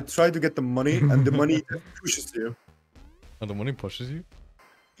because I tried to get the money and the money pushes you. Oh, the money pushes you.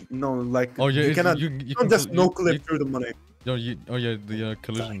 No, like Oh yeah, you it's- cannot. you You can don't just col- no you- clip you- through the money. No, oh yeah, the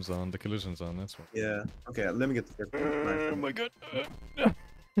collision's on. The collision's on. That's right. Yeah. Okay, let me get the checkpoint. Oh my god.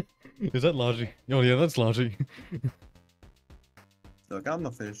 Is that Logi? Oh yeah, that's Logi. Look, I'm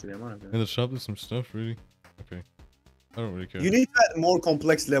not finished with the game. In the shop, there's some stuff. Really? Okay. I don't really care. You need to add more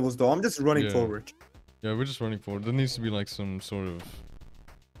complex levels, though. I'm just running Yeah. forward. Yeah, we're just running forward. There needs to be like some sort of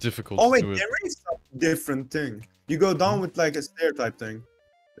difficult Oh wait, to it. there is some different thing. You go down with like a stair type thing.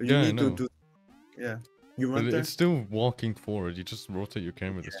 You Yeah, I need to know. do. Yeah. You But run there. it's still walking forward. You just rotate your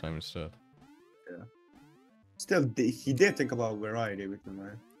camera this time instead. Still, he did think about variety with the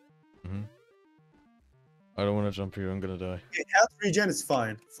man. I don't want to jump here. I'm gonna die. Okay, health regen is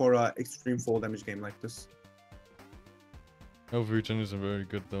fine for a extreme fall damage game like this. Health regen isn't very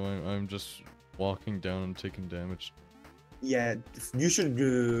good though. I'm just walking down and taking damage. Yeah, you should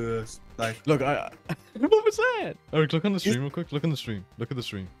like. Look, what was that? Alright, look on the You- stream real quick. Look on the stream. Look at the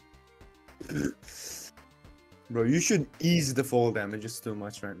stream. Bro, you should ease the fall damage. It's too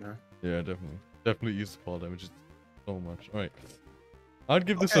much right now. Yeah, definitely. Definitely use the fall damage so much. All right. I'd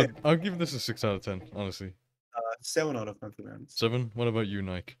give this I'll give this a 6 out of 10, honestly. 7 out of 10 to be honest. 7? What about you,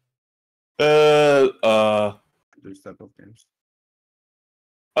 Nike? Those type of games.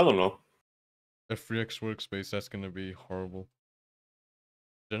 I don't know. F3X workspace, that's gonna be horrible.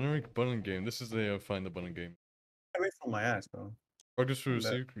 Generic button game. This is the find the button game. Away from my ass, bro. Progress through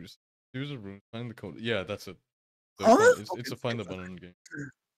secrets. Use a room. Find the code. Yeah, that's it. So Huh? it's a find the button game.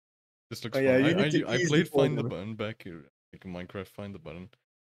 This looks Oh, fun. yeah, you I need to ease played the find the folder. button back here, like in Minecraft. Find the button,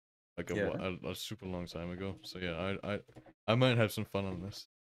 like a super long time ago. So yeah, I might have some fun on this,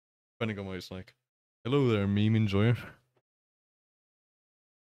 depending on what it's like. Hello there, meme enjoyer.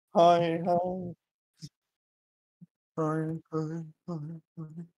 Hi.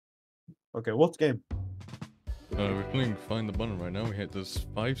 Okay, what game? We're playing find the button right now. We hit there's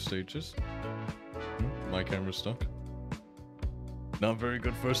 5 stages. My camera's stuck. Not very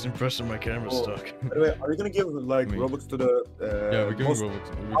good first impression. My camera's stuck. By the way, are you gonna give like Roblox to the yeah, we're giving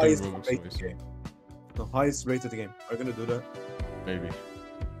Roblox away. So. The highest rated game? Are you gonna do that? Maybe.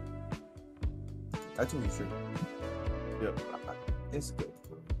 I think we should. Yeah, it's good.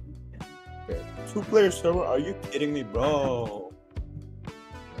 Okay. 2-player server? Are you kidding me, bro?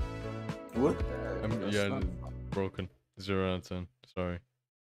 What? Yeah, broken. 0 out of 10. Sorry.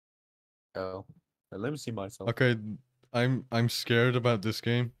 Oh, let me see myself. Okay, I'm scared about this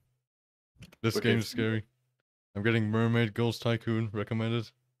game. This Okay. game is scary. I'm getting Mermaid Girls Tycoon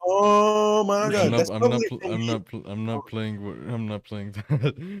recommended. Oh my god, I'm not playing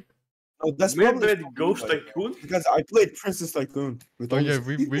that. Oh, that's Mermaid Ghost Tycoon? Because I played Princess Tycoon. Oh yeah,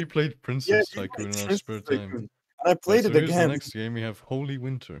 we played Princess Tycoon in our spare time. And I played it Here's again. the next game we have Holy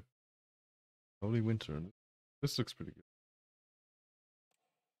Winter. Holy Winter. This looks pretty good.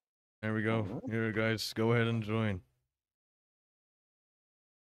 There we go. Here, guys, go ahead and join.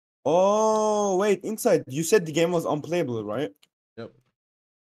 Oh wait, inside. You said the game was unplayable, right? Yep.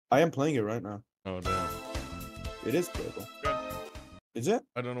 I am playing it right now. Oh damn. It is playable. Is it?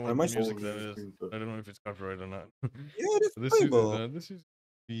 I don't know Am what I music that is. I don't know if it's copyright or not. Yeah, it is This playable. is this is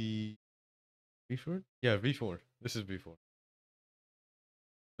V4? Yeah, V4. This is V4.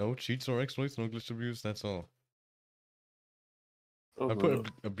 No cheats or exploits, no glitch abuse, that's all. I put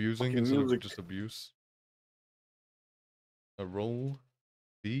abusing instead of just abuse. A roll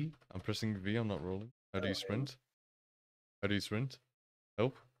V. I'm pressing V, I'm not rolling. How do you sprint? How do you sprint?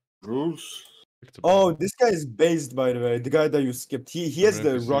 Help. Rules. Oh, this guy is based, by the way. The guy that you skipped. He has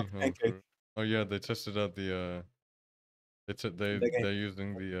the rock pancake. Oh yeah, they tested out the they're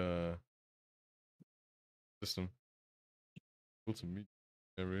using the system. Cool to meet.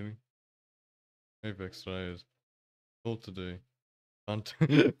 Yeah, really. Hey Vexsighted. Told today.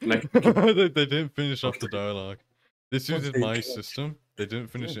 They didn't finish off the dialogue. This uses my system. They didn't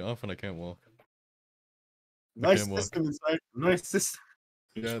finish it off and I can't walk. Nice system inside. Nice system.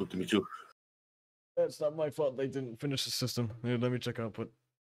 It's good to meet you. That's not my fault. They didn't finish the system. Here, let me check output.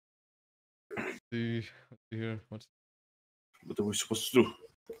 See here. What are we supposed to do?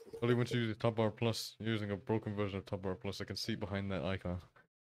 Only went to use the top bar plus. Using a broken version of top bar plus. I can see behind that icon.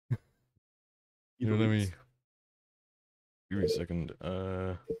 Let me. Give me a second.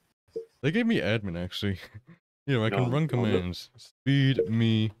 They gave me admin actually. I can run commands. Speed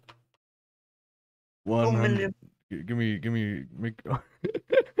me. 100. Give me. Make.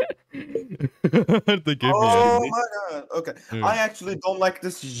 They gave me. Oh my god. Okay. Yeah. I actually don't like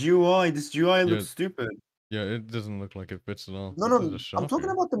this UI. This UI looks stupid. Yeah, it doesn't look like it fits at all. No, I'm talking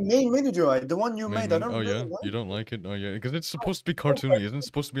about the main menu UI, the one you made. I don't really like you don't like it? Oh yeah, because it's supposed to be cartoony. It isn't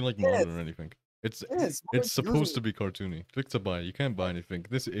supposed to be like modern or anything. It's supposed to be cartoony. Click to buy. You can't buy anything.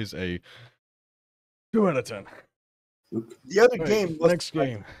 This is a 2 out of 10. The other game was next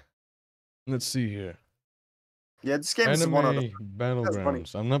game. Let's see here. Yeah, this game is 1 out of 10.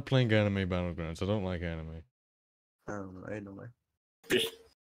 Battlegrounds. I'm not playing anime Battlegrounds. I don't like anime. I don't like.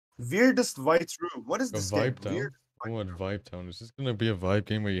 Weirdest White Room. What is this game? Vibe Town? What Vibe Town? Is this gonna be a vibe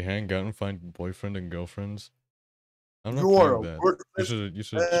game where you hang out and find boyfriend and girlfriends? I'm not playing that. You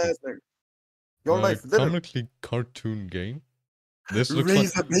should. Your life, comically cartoon game. This looks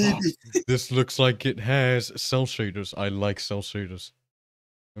Raise a baby. This looks like it has cell shaders. I like cell shaders.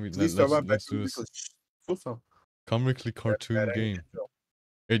 I mean, let's do this. Comically cartoon game.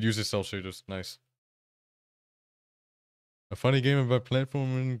 It uses cell shaders. Nice. A funny game about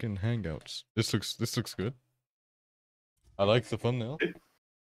platforming and hangouts. This looks good. I like the thumbnail.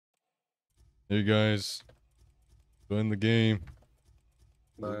 Hey guys, join the game.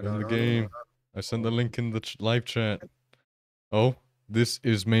 Join the game. I sent the link in the live chat. Oh, this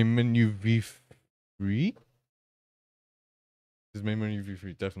is main menu V3. This main menu view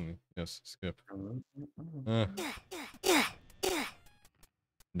free, definitely. Yes, skip. Uh,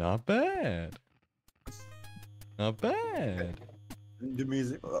 not bad. Not bad. The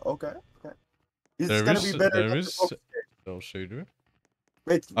music. Okay. Okay. It's There gonna is be better. there than the is box. cell shader.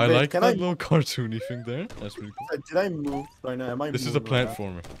 Wait. I wait, like can that I little cartoony thing there. That's pretty cool. Did I move right now? Am I This is a moving right now?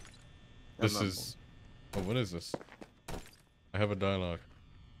 platformer. I'm This not is. Oh, what is this? I have a dialogue.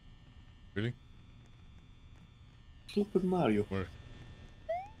 Really? Super Mario. Where?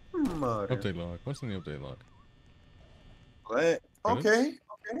 moving. Mario. Update log. What's in the update log? Okay.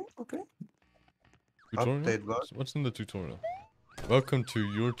 Credits? Okay. Tutorial? Update log. What's in the tutorial? Welcome to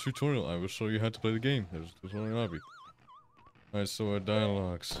your tutorial. I will show you how to play the game. There's a tutorial lobby. Alright, so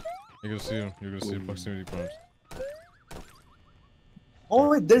dialogues. You're gonna see them. You're gonna see the proximity prompts. Oh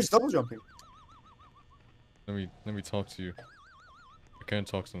wait, there's double jumping. Let me talk to you. I can't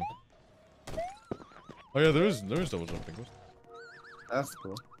talk to them. Oh yeah, there is double jumping. What? That's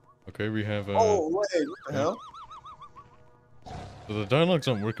cool. Okay, we have Oh wait, what the hell? So the dialogues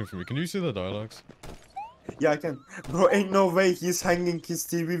aren't working for me. Can you see the dialogues? Yeah, I can. Bro, ain't no way he's hanging his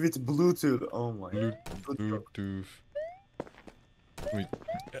TV with Bluetooth. Oh my. Bluetooth. Wait.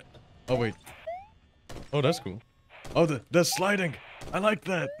 Oh wait. Oh, that's cool. Oh, the sliding. I like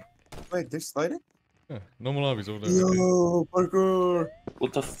that. Wait, they're sliding? Yeah, normal lobbies over there. Okay. Yo, parkour.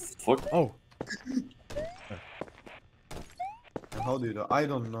 What the fuck? Oh. How do you do? I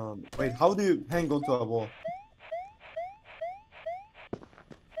don't know. Wait, how do you hang onto a wall?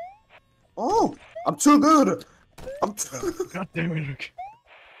 Oh, I'm too good. I'm too. God damn it, Rick.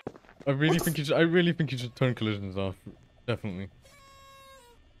 I really think you should turn collisions off. Definitely.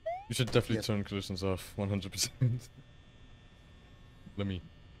 You should definitely turn collisions off 100%. Let me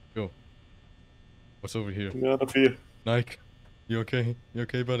go. What's over here? Get out of here. Nike, you okay? You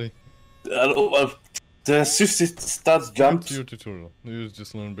okay, buddy? The Susie starts Welcome jumps. to your tutorial. You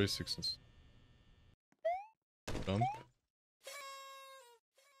just learn basics. Jump.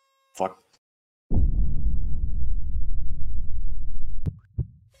 Fuck.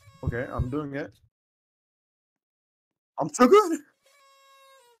 Okay, I'm doing it. I'm too good.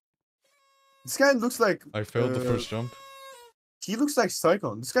 This guy looks like. I failed the first jump. He looks like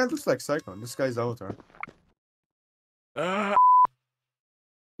Cyclone. This guy looks like Cyclone. This guy's Avatar. Ah!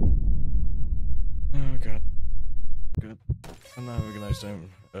 Oh god. Good. And now organized time.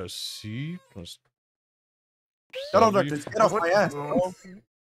 C plus. Get off, W. Darkness. Get off my ass. bro.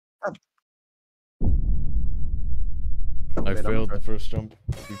 I Wait, I'm failed trying- the first jump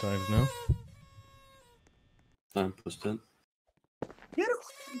 3 times now. 9 plus 10. Get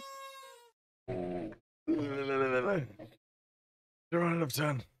off. 0 out of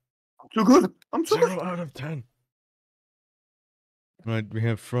 10. I'm too good. I'm too 0 good. out of 10. Right, we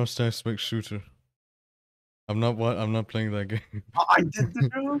have Frost Aspect Shooter. I'm not playing that game. I did the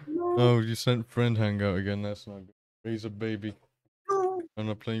job. No. Oh, you sent friend hangout again. That's not good. Razor Baby. I'm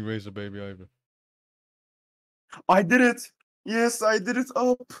not playing Razor Baby either. I did it. Yes, I did it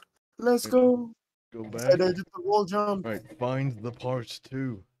up. Let's go. Go I back. did the wall jump. Right, find the parts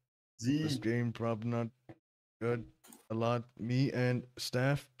too. This Z. game probably not good. A lot. Me and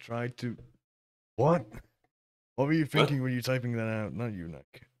staff tried to. What? What were you thinking when you typing that out? Not you,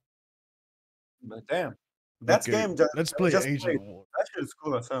 Nick. But damn. That's Okay, game. let's play just Agent played. War. That shit is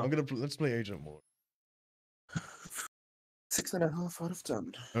cool as hell. Let's play Agent War. 6.5 out of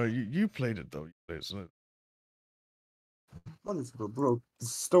 10. You played it though. You played it, so What is it, bro?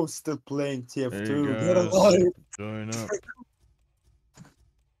 Stove's still playing TF2. Hey, Get guys. alive. join up.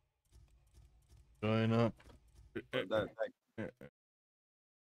 Join up.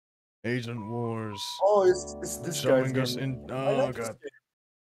 Agent Wars. Oh, it's this Showing guy's us game. in. I Oh like this god, game.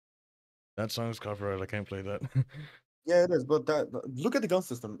 that song's copyright. I can't play that. Yeah, it is. But look at the gun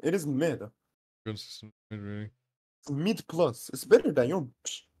system. It is mid. Good system, really. It's mid plus. It's better than your.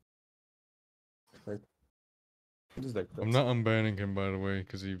 Like, what is that? I'm not unbanning him by the way,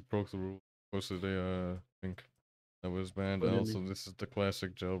 because he broke the rule. Posted a link that was banned. What do you Also, mean? this is the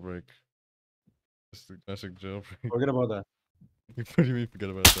classic jailbreak. This is the classic jailbreak. Forget about that. What do you mean? Forget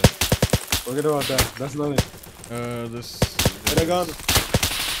about that. Forget about that. That's not it. This. Get a gun.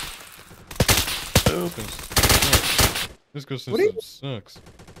 This gun What do you- system sucks.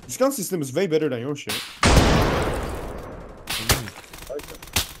 This gun system is way better than your shit.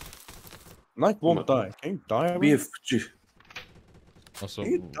 Nike won't die. Can you die? bro? BFG. Also,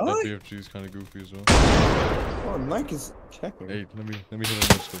 You that die? BFG is kind of goofy as well. Oh, Nike is checking. Hey, let me hit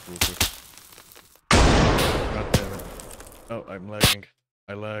a scope real quick. God damn it. Oh, I'm lagging.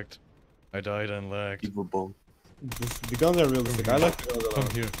 I lagged. I died and lagged. Evil bomb. The guns are realistic. I like the guns a Come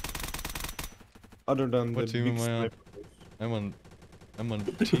lot. here. Other than What the team big am I on? sniper. I'm on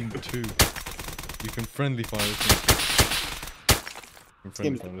team 2. You can friendly fire this game. You can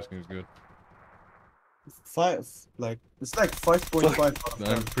friendly fire this game's good. 5, like it's like 5.5 out of 10.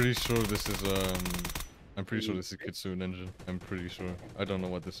 I'm pretty sure this is Kitsune engine. I'm pretty sure. I don't know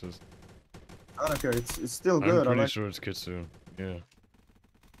what this is. I don't care. It's still good. I'm pretty sure it's Kitsune. Yeah.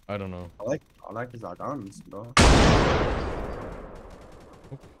 I don't know. I like his guns, bro.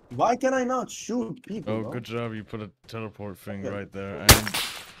 Why can I not shoot people? Oh, bro? good job. You put a teleport thing right there. And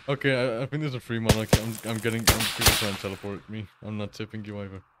okay, I think there's a free mod. I'm people trying to teleport me. I'm not tipping you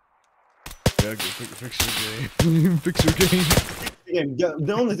either. Yeah, fix your game. Fix your game.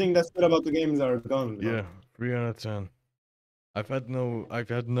 The only thing that's good about the game is our guns. bro. Yeah, 3 out of 10. I've had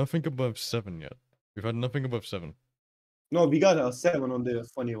nothing above 7 yet. We've had nothing above 7. No, we got a 7 on the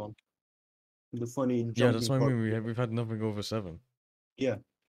funny one. The funny jumping Yeah, that's what I part. mean. We've had nothing over 7. Yeah.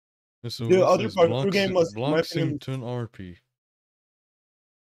 So The what's other this? parkour game was, in my Blocks opinion, to an RP.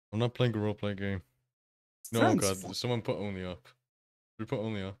 I'm not playing a roleplay game. No, Friends. God, someone put only up. We put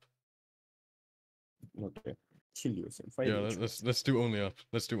only up. Okay. Chill yourself. Yeah, let's do only up.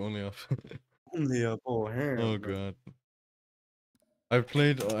 Let's do only up. Only up. Oh, hell. Oh God. I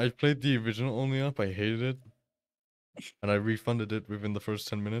played the original only up. I hated it, and I refunded it within the first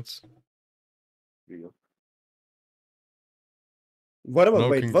 10 minutes. What about No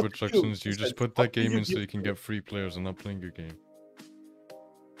wait? What congratulations. You just put that game in so you can get free players. I'm not playing your game.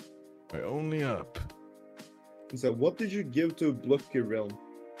 Right, only up. So what did you give to Blocky Realm?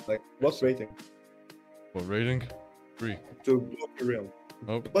 Like what rating? What rating? 3. To Blocky Realm.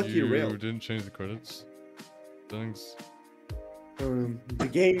 Oh, Blocky you Realm. didn't change the credits. Thanks. The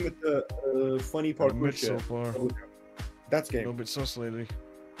game with the funny parkour Mid so shit. far. That's A game. little bit sus lately.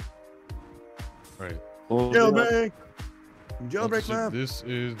 Right. Oh, Jailbreak! This Jailbreak is- map! This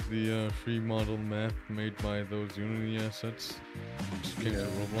is the free model map made by those Unity assets. Which came to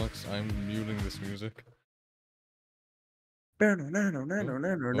Roblox. I'm muting this music.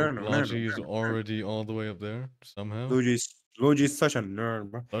 Logi is already all the way up there somehow. Luigi is such a nerd,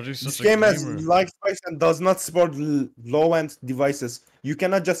 bro. Logi's This such a game has gamer. lag spikes and does not support low-end devices. You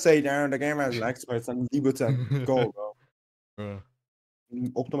cannot just say, "Darn, the game has lag spikes," and leave it and go, bro. Bruh.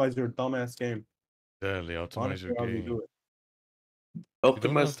 Optimize your dumbass game. Barely optimize Honestly, your how do you game. do it? You don't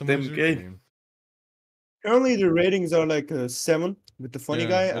Optimize optimize them your game. Currently, the ratings are like 7 with the funny Yeah,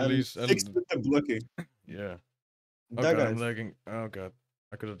 guy at and least- 6 with the Blocky. Yeah. Oh That god, I'm guy's. lagging. Oh god.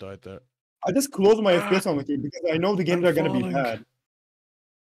 I could have died there. I just closed my FPS on the game because I know the games I'm are gonna be falling. bad.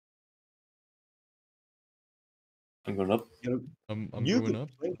 I'm going up. I'm You going could up.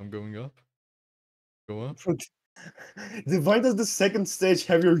 play. I'm going up. Go up. Why does the second stage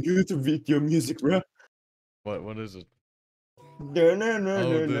have your YouTube video music, bro? What is it? Oh,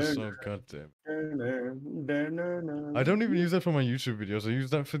 Oh, this. Oh goddamn. I don't even use that for my YouTube videos. I use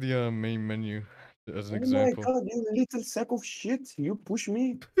that for the main menu as an Oh my example. god, you little sack of shit. You push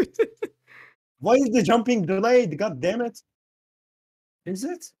me. Why is the jumping delayed? God damn it. Is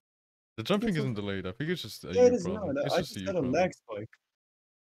it? The jumping It's a- isn't delayed. I think it's just a Yeah, it you is not. problem. It's I just a just you had a problem. lag spike.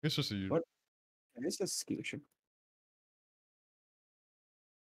 It's just a you. What? It's just skill issue.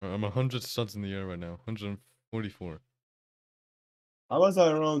 I'm 100 studs in the air right now. 144. I was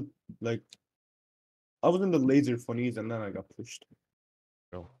around, like, I was in the laser funnies and then I got pushed.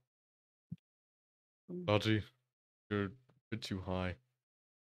 Go. Dodgy, you're a bit too high.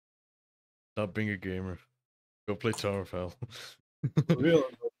 Stop being a gamer. Go play Tower of Hell. For real.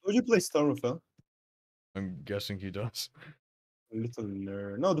 Would you play Star of Hell? I'm guessing he does. Little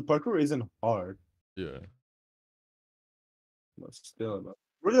nerd. No, the parkour isn't hard. Yeah. But still, but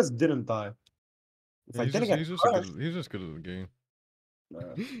we just didn't die. If I didn't get He's just crushed, good at the game. nah.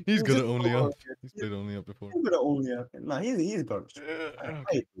 He's good at just only over up. it. He's played only up before. He's good at only up. Nah, he's garbage.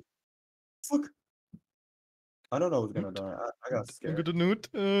 Okay. Fuck. I don't know who's gonna die. I got I'm scared. good at Newt.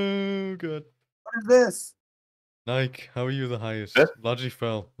 Oh god. What is this? Nike, how are you the highest? Eh? Logi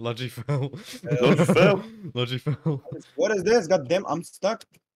fell. Logi fell. Logi fell? Logi fell. What is this? God damn, I'm stuck.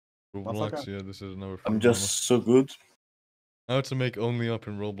 Roblox, Motherfucker. yeah, this is another free I'm model. just so good. How to make only up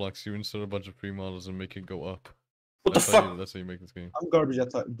in Roblox, you insert a bunch of free models and make it go up. What the That's how fuck? that's how you make this game. I'm garbage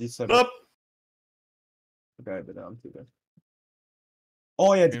at this Shut seven. up! Okay, but I'm too good.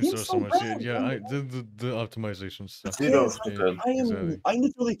 Oh yeah, the Games game's are so so much. bad. Yeah, the optimization stuff. Zero Yes, out of Yeah, 10. exactly. I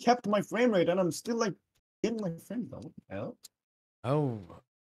literally kept my frame rate and I'm still like getting my frame down. What the hell?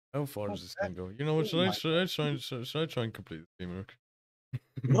 How far does this game go? You know what? Should I try and complete this game, Eric?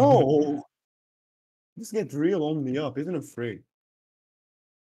 No. This gets real only up, isn't it free?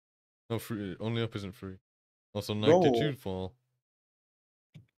 No, free. Only up isn't free. Also, No. Nike, did you fall?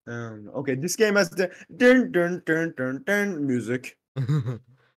 Okay, this game has the dun dun dun dun dun music. Dun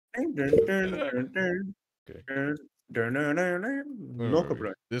dun dun dun dun. Okay. Dun, dun, dun, dun, dun. No Alright,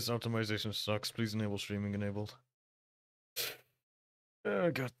 copyright. this optimization sucks. Please enable streaming enabled.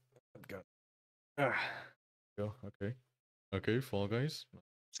 Oh god. God. Ah. Go. Okay. Okay, Fall Guys.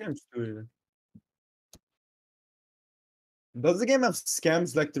 Seems to. Does the game have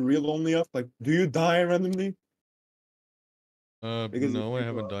scams like the real only of? Like, do you die randomly? Because No, I if you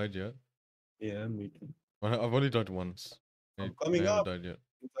haven't are- died yet. Yeah, me too. I've only died once. I'm I coming haven't up. died yet.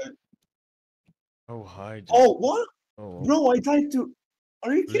 Oh, hi. Oh, what? Oh, Bro, I died too.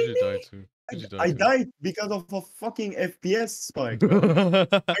 Are you where did kidding you die me? to? Where did you die I to? died because of a fucking FPS spike, bro.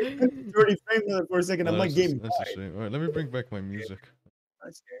 I went 30 frames for a second and Oh, my game that's a died. shame. Alright, let me bring back my music.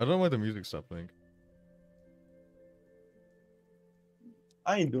 That's I don't know why the music stopped playing.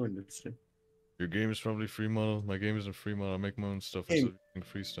 I ain't doing this shit. Your game is probably free model. My game isn't free model. I make my own stuff Game- instead of using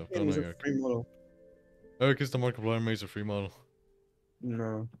free stuff. Game Don't is I, a Eric? free model. Eric is the Markiplier makes a free model.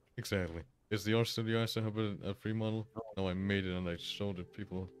 No. Exactly. Is the art studio asked to have a free model? No, I made it and I showed the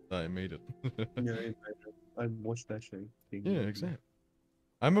people that I made it. Yeah, I watched that shit. Yeah, exactly.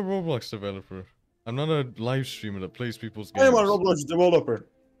 I'm a Roblox developer. I'm not a live streamer that plays people's I am games. a Roblox developer.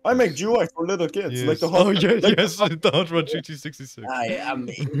 I make GUI for little kids, like the Oh hot. yeah, like yes, the Hot Rod GT66.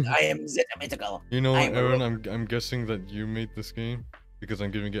 I am mythical. You know I what, am a Aaron? Roblox. I'm guessing that you made this game because I'm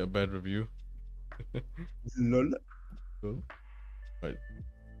giving it a bad review. Lol. Oh. Right.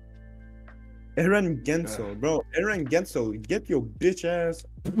 Eren Gensel, bro. Eren Gensel, get your bitch ass.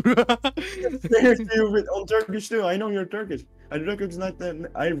 There to you with on Turkish too. I know you're Turkish. I recognize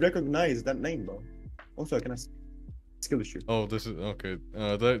that. I recognize that name, bro. Also, I can skill issue. Oh, this is okay.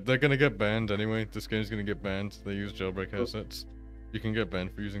 They're gonna get banned anyway. This game's gonna get banned. They use jailbreak assets. You can get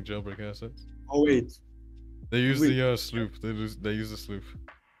banned for using jailbreak assets. Oh wait. They use Wait. the sloop. They use the sloop.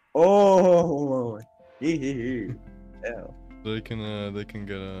 Oh. Yeah. They can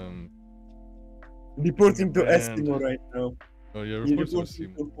get Report him to Banned. Eskimo right now. Oh yeah, You report to report us.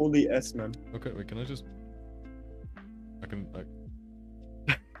 him to fully S, man. Okay, wait. Can I just? I can.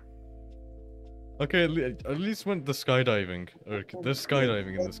 Okay, at least when the skydiving, or there's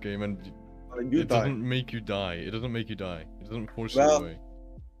skydiving in this game, and You it die. doesn't make you die. It doesn't make you die. It doesn't force Well, you away.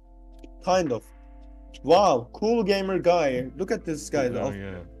 Kind of. Wow, cool gamer guy. Look at this guy. Oh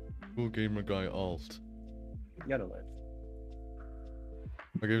yeah, cool gamer guy alt. Get away.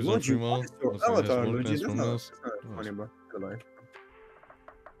 Okay, it was on free model. Your avatar, Luigi. That's not funny, bro. Get away.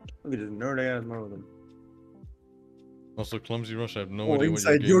 Look at this nerdy ass mother. Also, Clumsy Rush, I have no Oh, idea what your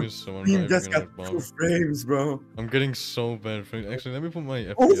inside game your is, so I'm Dream not just even gonna got 2 bother. frames, bro. I'm getting so bad frames. Actually, let me put my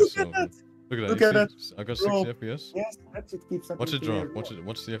Oh, FPS look at over. that. Look at that. Look you at see, I got Bro. 60 FPS. Yes, that shit keeps up. Watch it drop. Watch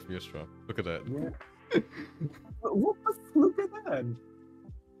the FPS drop. Look at that. Yeah. What the f- Look at that.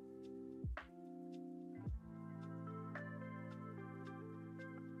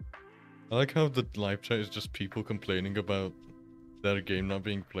 I like how the live chat is just people complaining about their game not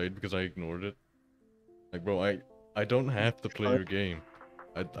being played because I ignored it. Like, bro, I don't have to play your game.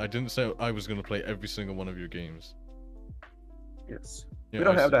 I didn't say I was gonna play every single one of your games. Yes. Yeah, We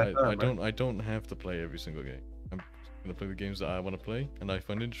don't have that I time, I don't have to play every single game. I'm just gonna play the games that I want to play and I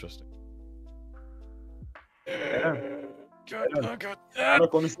find interesting. Yeah. God, Yeah. oh God. Bana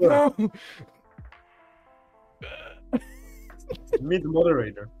konuşuyorum. No. Mid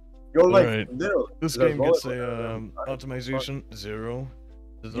moderator. You're like Alright. little. This Like, game gets all- a optimization 0,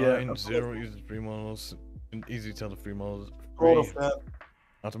 design 0, uses free models, and easy to tell the free models. all of Free. that.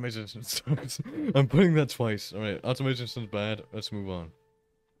 Automation starts. I'm putting that twice. Alright, automation sounds bad. Let's move on.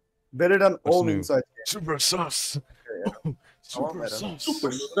 Better than What's all new? inside. Super sus. Oh, super that. sus.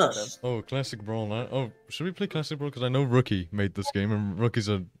 Super sus. Oh, classic brawl now. Oh, should we play classic brawl? Because I know Rookie made this game, and Rookie's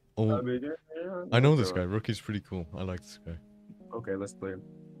a old. I know this guy. Rookie's pretty cool. I like this guy. Okay, let's play him.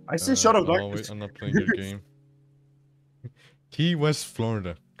 I see Shadow Oh, Darkness. wait, I'm not playing your game. Key West,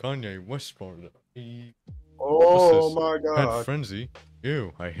 Florida. Kanye, West Florida. Oh What's my Pet god. Frenzy.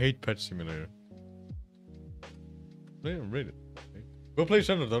 Ew, I hate Pet Simulator. Yeah, rate it. Okay. We'll play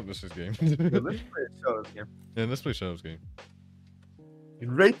Shadow Darkness' game. Yeah, let's play Shadow's game. Yeah, let's play Shadow's game.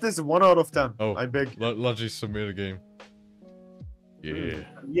 Rate this 1 out of 10. Oh, I beg. Logi submit a game. Yeah.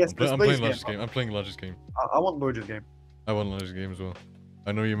 Yes, I'm let's play playing his game. Logi's game. I'm playing Logi's game. I want Logi's game. I want Logi's game as well.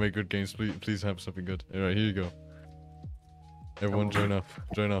 I know you make good games. Please have something good. Alright, here you go. Everyone join up.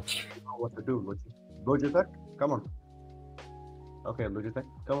 Join up. I don't know what to do, Logi. Logitech? Come on. Okay, Logitech.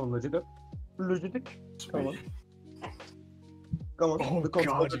 Come on, Logitech. Logitech. Come on. Come on. Oh, The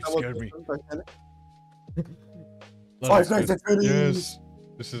console God, that you I was scared me. using, Titanic. Logic's Five Nights good. at Freddy's. Yes.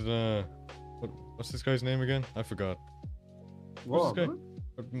 This is what's this guy's name again? I forgot. Whoa, Who's this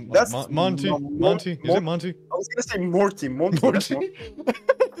guy? That's Monty. Monty. Is it Monty? I was gonna say Morty. Monty. That's Morty.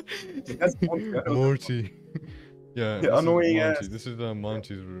 That's Monty. I don't know. Morty. Yeah, The this annoying is Monty. ass. This is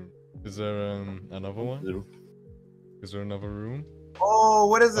Monty's room. Is there another one? Zero. Is there another room? Oh,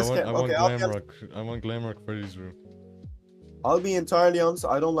 what is this? I want Okay, Glamrock Freddy's room. I'll be entirely honest.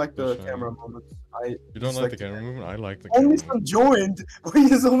 I don't like the That's fine. camera moments. You don't just like the camera movement? I like the camera Only movement. son joined. Why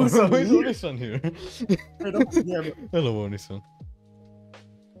is only son Why is here? Onisan here? Yeah, Hello, Onisan.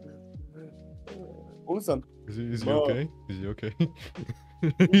 only son. Is he No. okay? Is he okay?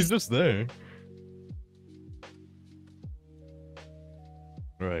 He's just there.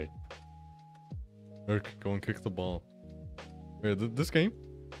 Right. Urk, go and kick the ball. Wait, this game?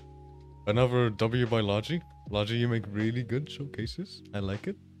 Another W by Logi. Logi, you make really good showcases. I like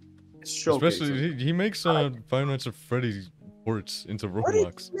it. Showcase. Especially, he makes Five Nights at Freddy's ports into Why did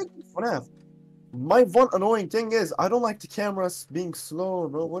Roblox. you make me FNAF? My one annoying thing is I don't like the cameras being slow,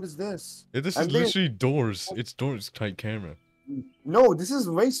 bro. What is this? Yeah, this And is then- literally doors. It's doors type camera. No, this is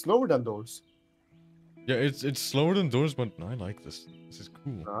way slower than those. Yeah, it's slower than doors, but I like this. This is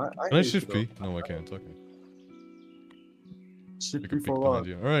cool. Can I hate shift it, P? No, I can't. Okay. Shift Pick P a for pick what?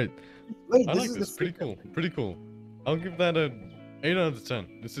 idea. All right. Wait, I this like is this. the Pretty cool. Pretty cool. I'll give that a 8 out of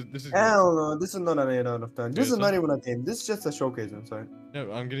 10. This is. Good. Hell no, this is not an 8 out of 10. This Yeah, is not so- even a game. This is just a showcase inside. Yeah,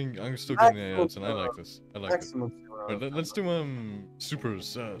 I'm still giving it 8 out of 10. I like this. I like it. Maximum. Alright, let's do Super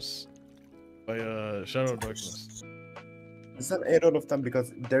Sus by Shadow of Darkness. Is that 8 out of 10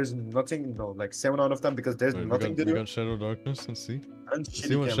 because there's nothing? No, like 7 out of 10 because there's Wait, nothing to we do. got Shadow of Darkness. Let's see. And Let's see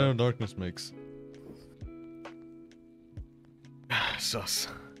shitty what camera. Shadow of Darkness makes. Sus.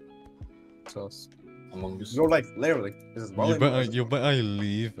 Sauce. Among Us. You're like literally. This is You bet I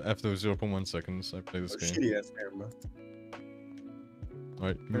leave after 0.1 seconds I play this game. Shitty ass camera.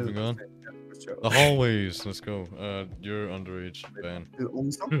 Alright, moving on. The The hallways, let's go. You're underage, ban.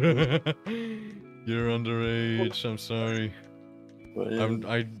 You're underage, I'm sorry. But,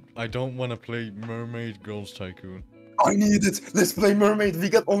 yeah, I don't want to play Mermaid Girls Tycoon. I need it. Let's play Mermaid. We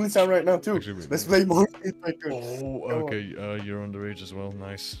got only sound right now too. Actually, wait, Let's wait. play Mermaid. Tycoon. Oh, Come on. okay, you're underage as well,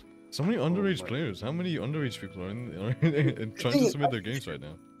 nice. So many underage my- players, how many underage people are in trying to submit their games right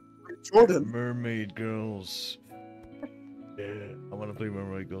now? Jordan. Mermaid Girls. Yeah, I want to play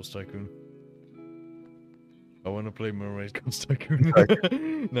Mermaid Girls Tycoon. I want to play Mermaid Girls Tycoon.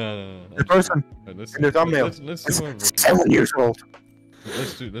 No. The person Alright, let's, in the thumbnail let's do one rookie. 7 years old.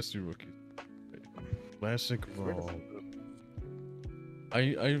 Let's do rookie. Classic Brawl.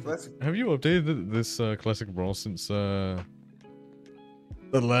 I have you updated this classic Brawl since the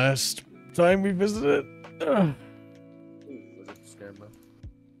last time we visited?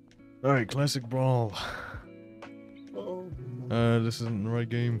 Alright, classic Brawl. This isn't the right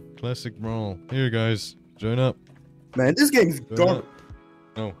game. Classic Brawl. Here, guys, join up. Man, this game's Join gone. up.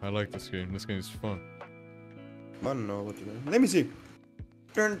 No, I like this game. This game is fun. I don't know what to do. Let me see.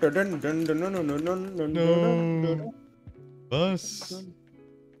 Dun, dun, dun, dun, dun, dun, dun, dun, dun, dun, No. dun. Bus.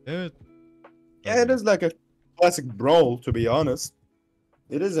 Damn it. Yeah, it is like a classic brawl, to be honest.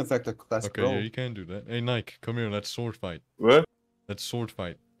 It is in fact a classic Okay, brawl. yeah, you can do that. Hey, Nike, come here. Let's sword fight. What? Let's sword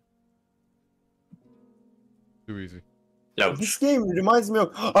fight. Too easy. Yeah. This game reminds me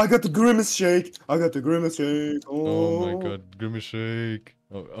of. I got the grimace shake. I got the grimace shake. Oh my god, Grimace Shake.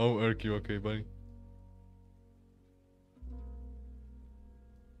 Oh, Erk, you okay, buddy?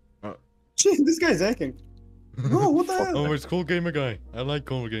 Gee, this guy's hacking. No, what the hell? Oh, it's Cool Gamer Guy. I like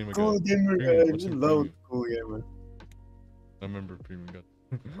Cool Gamer Guy. Cool gamer Premium, guy. what's You in love premium? cool gamer. I remember Premium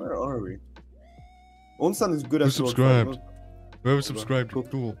God. Where are we? Onsan is good Who at sword subscribed? fighting. Whoever subscribed, Cool.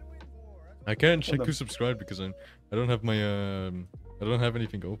 cool. I can't check Hold who on. subscribed because I don't have my I don't have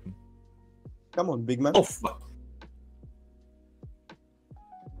anything open. Come on, big man. Oh fuck.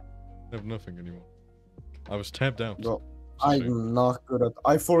 I have nothing anymore. I was tapped out. No, It's a shame. I'm not good at.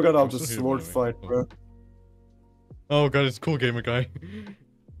 I forgot how I'm to still here, sword by the way. fight, Oh. bro. Oh god, it's Cool Gamer Guy.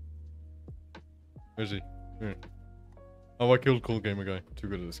 Where is he? Here. Oh, I killed Cool Gamer Guy. Too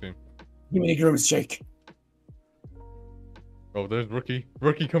good at this game. Give me the grimace shake. Oh, there's Rookie.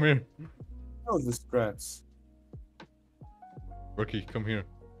 Rookie, come here. Oh, the strats. Rookie, come here.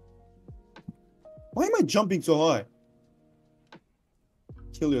 Why am I jumping so high?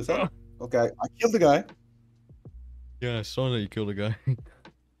 Kill yourself. Okay, I killed the guy. Yeah, I saw that you killed a guy.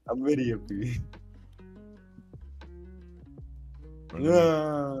 I'm very happy. Run to me.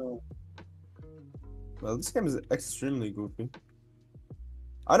 Yeah. Well, this game is extremely goofy.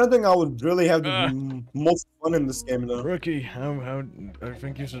 I don't think I would really have the most fun in this game though. Rookie, how I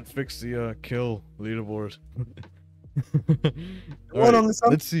think you should fix the kill leaderboard. What on this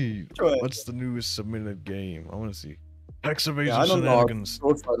one? let's see. Go ahead. What's the newest submitted game? I want to see. Vexsighted Yeah, I don't know. shenanigans.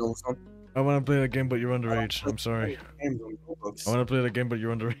 Sword fight also. I want to play the game, but you're underage. I'm sorry. Games on Roblox. I want to play the game, but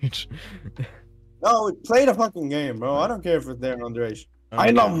you're underage. No, play the fucking game, bro. I don't care if they're underage.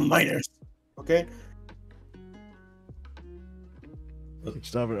 I love minors. Okay.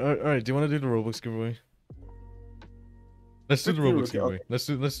 Stop it. Alright, do you want to do the Roblox giveaway? Let's do the Roblox giveaway. Let's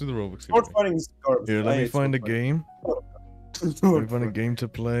do the Roblox Sword giveaway. fighting is garbage. Here, let I me hate find a sword fighting. game. Let me find a game to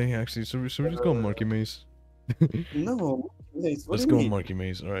play. Actually, so we just go Marky Maze. No. What Let's do you go mean? Marky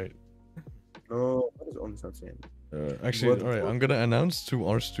Maze. Alright. No. What is on saying? Actually, What- alright, I'm gonna announce to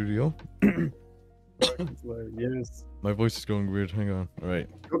our studio. Yes. My voice is going weird. Hang on. Alright.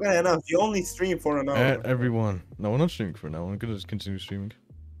 You're gonna announce. You only stream for an hour. At everyone. No, we're not streaming for now. I'm gonna just continue streaming.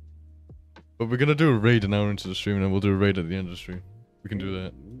 But we're gonna do a raid an hour into the stream, and then we'll do a raid at the end of the stream. We can do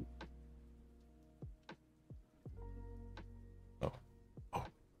that. Oh.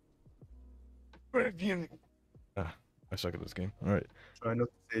 Ah, I suck at this game. Alright. Try not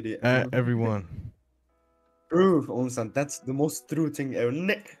to say the At everyone. True, Onsan. That's the most true thing ever.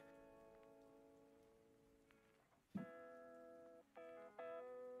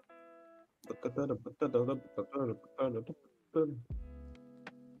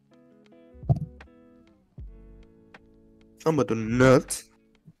 I'm about to nut.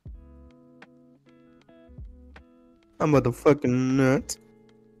 I'm about to fucking nut.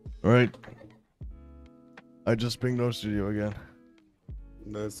 Alright. I just pinged our studio again.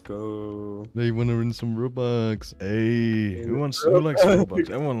 Let's go. They wanna win some Robux. Hey, who likes Robux?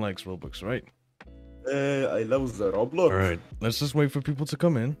 Everyone likes Robux, right? I love the Roblox. Alright, let's just wait for people to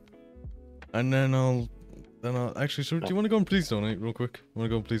come in. And then I'll actually, so do you wanna go and please donate real quick? Wanna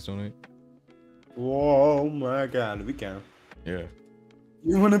go and please donate? Whoa, my god, we can. Yeah.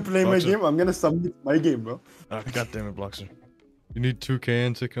 You wanna play my Boxer. game? I'm gonna submit my game, bro. Ah, God damn it, Bloxer. You need 2K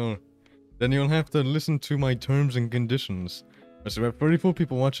and tick on. Then you'll have to listen to my terms and conditions. So we have 34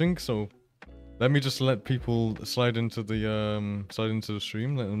 people watching, so let me just let people slide into the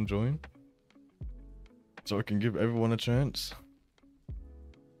stream, let them join. So I can give everyone a chance.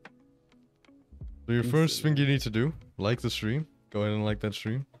 So your first thing you need to do, like the stream. Go ahead and like that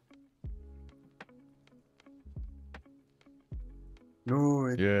stream. No,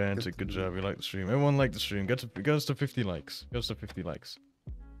 Yeah, Antic, good job. You like the stream. Everyone like the stream. Get us to 50 likes. Get us to 50 likes.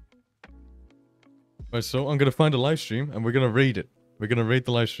 Alright, so I'm gonna find a live stream and we're gonna raid it. We're gonna raid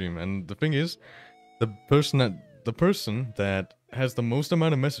the live stream, and the thing is, the person that has the most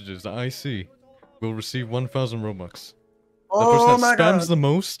amount of messages that I see will receive 1,000 Robux. The person that spams the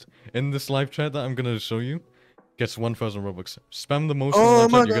most in this live chat that I'm gonna show you gets 1,000 Robux. Spam the most in the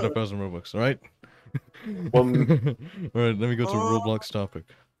live chat, you get 1,000 Robux. All right. All right. Let me go to Roblox topic.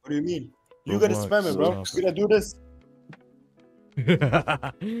 What do you mean? You gotta spam it, bro. Roblox We gotta do this.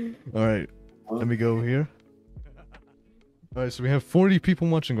 All right. Let me go here. All right. So we have 40 people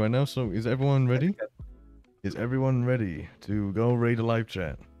watching right now. So is everyone ready? Is everyone ready to go raid a live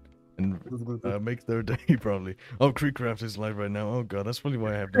chat and make their day probably? Oh, Creekcraft is live right now. Oh god, that's probably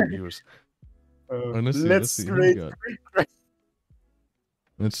why I have no viewers. Alright, let's see. Who we got?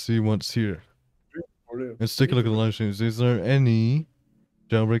 Let's see what's here. Let's take a look at the live streams. Is there any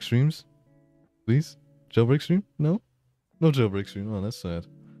jailbreak streams? Please? Jailbreak stream? No? No jailbreak stream. Oh, that's sad.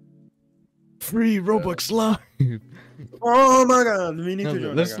 Free Robux live! Oh my god, we need to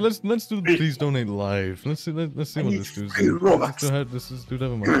join. Let's do the please donate live. Let's see what this dude's doing. This dude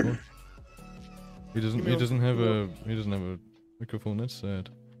have a microphone. He doesn't have a microphone. That's sad.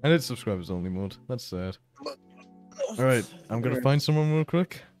 And it's subscribers only mode. That's sad. Alright, I'm gonna find someone real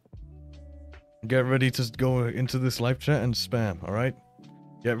quick. Get ready to go into this live chat and spam, alright?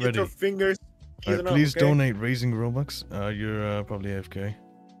 Get ready. Your fingers. Alright, please donate raising Robux. You're probably AFK.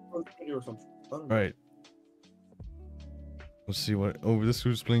 Alright. Let's see what. Oh, this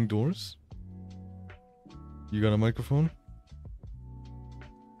dude's playing Doors? You got a microphone?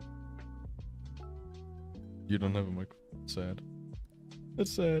 You don't have a microphone. Sad.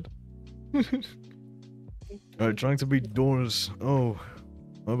 That's sad. Alright, trying to beat Doors. Oh,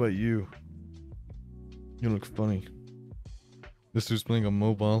 how about you? You look funny. This dude's playing on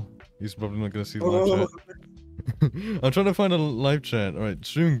mobile. He's probably not gonna see the live chat. I'm trying to find a live chat. Alright,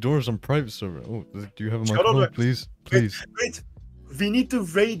 streaming Doors on private server. Oh, do you have a microphone? Please, please. Wait, we need to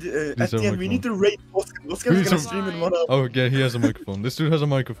raid at the end. We need to raid Oscar. Oscar's gonna stream in 1 hour. Oh, yeah, he has a microphone. This dude has a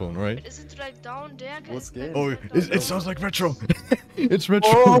microphone, right? Is it like down there? Oh, it sounds like retro. It's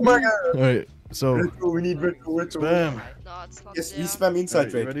retro. Oh my god. Alright, so. Retro, we need retro. Spam. No, it's not Yes, there. we spam inside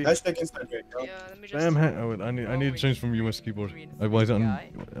Alright, raid. ready? Hashtag inside raid. Yeah, let me just... Spam. Oh, wait, I need to change from US keyboard. Why is it on?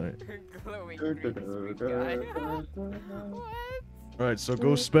 Alright, so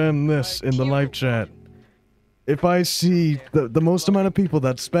go spam this in the live chat. if I see the most amount of people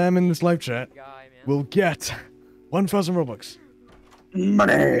that spam in this live chat will get 1,000 Robux.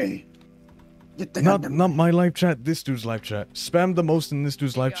 Money. Not my live chat, this dude's live chat. Spam the most in this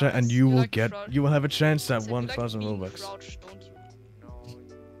dude's live chat and you will get, you will have a chance at 1,000 Robux.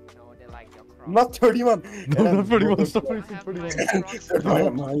 Not 31. No, not 31, stop I it, have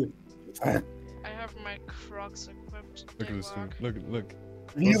 31. I have my Crocs equipped. Look at this They dude, work. look.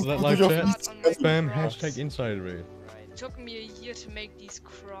 Real What's that footage live of chat? these On my Spam Crocs. hashtag insider raid. It took me a year to make these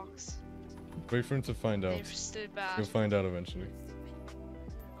Crocs. Wait for him to find out. They're still bad. You'll find out eventually.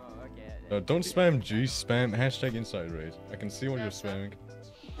 Don't spam G, spam hashtag inside raid. I can see what you're spamming.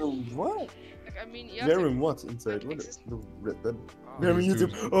 What? Like, I mean, yeah. Where in what inside? What is the red then? Where in Dude.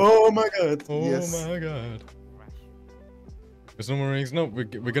 YouTube? Oh my god. Oh Yes. my god. There's no more ratings? No, we're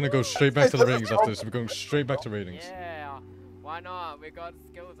gonna go straight back to the ratings after this. We're going straight back to ratings. Yeah, why not? We got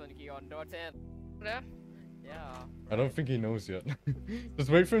skills on Keon.10. Yeah. Yeah. I don't think he knows yet. Just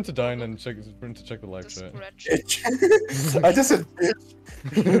wait for him to die and then for him to check the live The chat. scratch. I just said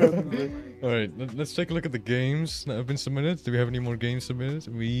bitch. Alright, let's take a look at the games that have been submitted. Do we have any more games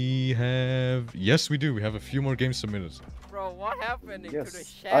submitted? We have... Yes, we do. We have a few more games submitted. Bro, what happened to the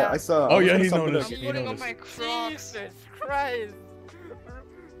Yes. chat? I saw. Oh, I was yeah, gonna he submit noticed. a- I'm You putting know on this. my Crocs. Jesus Christ.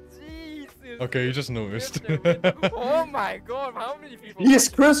 Jesus. Okay, you just noticed. Oh my god, how many people? Yes,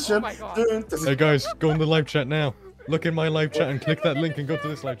 Christian. Oh my god. Hey guys, go in the live chat now. Look in my live chat and click that link and go to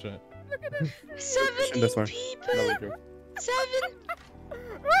this live chat. 17 That's fine. people! No, we go. 7!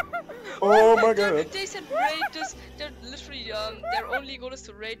 Oh my god. They said raid this. They're literally, their only goal is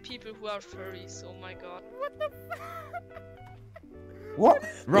to raid people who are furries. Oh my god. What?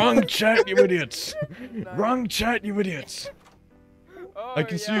 Wrong chat, you idiots! Wrong chat, you idiots! Oh, I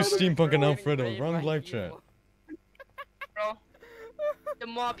can see you yeah, steampunk and we're Alfredo. raided Wrong by live chat. people. Bro. The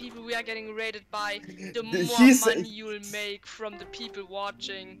more people we are getting raided by, the more He said- money you'll make from the people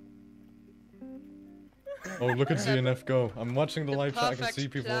watching. Oh, look at ZNF go. I'm watching the The live chat. I can perfect see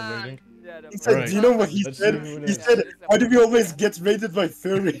people plan. rating. Yeah, the He said, Alright. do you know what he Let's said? see who it He is. said, why do we always get raided by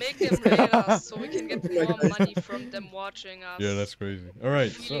furry? Make them raid us so we can get more money from them watching us. Yeah, that's crazy.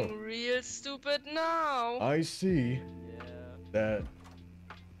 Alright, Feeling so. real stupid now. I see Yeah. that.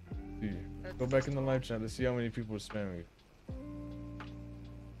 See, go back in the live chat. Let's see how many people are spamming it. Oh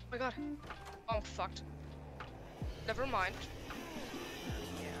my god. Oh, I'm fucked. Never mind.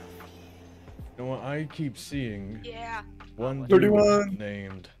 You know what? I keep seeing Yeah. one 31. dude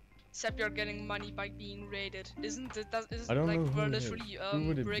named. Except you're getting money by being raided. Isn't it? Isn't I don't like know we're who it is. literally Who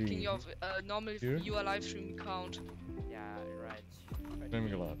would it breaking be? your normal Here? your live stream account? Yeah, right.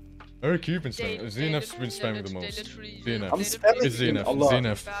 Spamming a lot. Eric, you've been They- spamming. they ZNF's been literally- spamming the they most. literally- ZNF. I'm they spamming literally It's ZNF. a lot.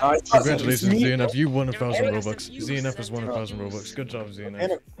 ZNF. bad. I- Congratulations, It's me. ZNF. You won They're 1,000 always Robux. abused ZNF has and won 1,000 abused. Robux. Good job, ZNF.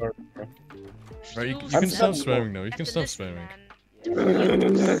 Kind of furry. Right, you Abused can I'm stop spamming. spamming now. You can stop Listen, spamming.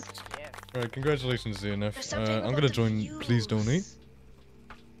 man. Alright, congratulations, There's ZNF. something I'm about gonna the join Please Donate, views.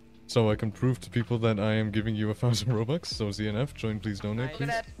 so I can prove to people that I am giving you 1,000 Robux. So ZNF, join Please Donate, Look at please.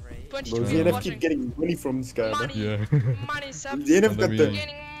 that. Bro, 22 people ZNF watching. keep getting money from this guy. man. Money. Yeah. Money, Seb. ZNF Let got me, the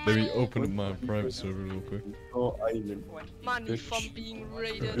Getting Let me money. open up my private server real quick. oh, island. Money Bitch. from being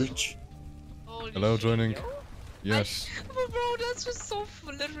raided. Rich. Holy Hello, shit. joining. Yes. But bro, that's just so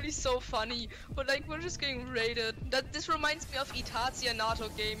literally so funny. But like, we're just getting raided. This reminds me of Itachi and Nato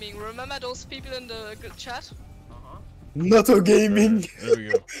Gaming. Remember those people in the chat? Nato Gaming. There we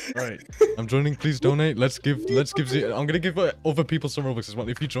go. Alright. I'm joining. Please donate. Let's give I'm gonna give other people some Robux as well.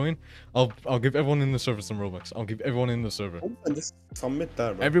 If you join, I'll give everyone in the server some Robux. I'll give everyone in the server. And just submit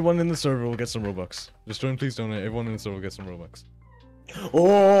that, bro. Everyone in the server will get some Robux. Just join. Please donate. Everyone in the server will get some Robux.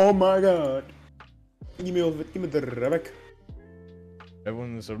 Oh my god. Give me over. Give me the Rebecca. Everyone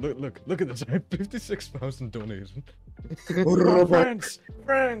in the server. Look at this. I have 56,000 donation. Robux. France!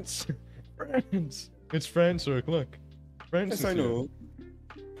 France! France! It's France, Eric, look. France Yes, is I here. know.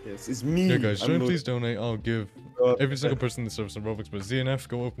 Yes, it's me. Yeah, guys, I'm join, not- please donate. I'll give Uh, every single person in the server some Robux, but ZNF,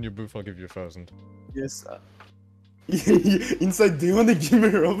 go open your booth, I'll give you 1,000. Yes. Inside, do you want to give me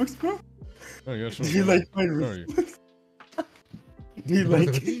Robux, bro? Oh, yeah, sure. Do you why like my not? Where are you? Robux? Do you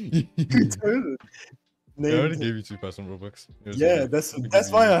like it? I already gave you 2,000 Robux. Here's Yeah, the-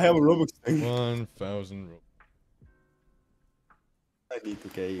 that's why I have a Robux thing. 1,000 Robux. I need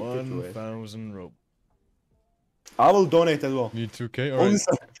 2k. 1,000 Robux. I will donate as well. Need 2k? Only Alright.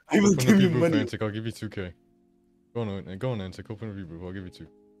 so I will Open up give you your booth, money. Antic, I'll give you 2k. Go on, Antic, open up your booth, I'll give you 2.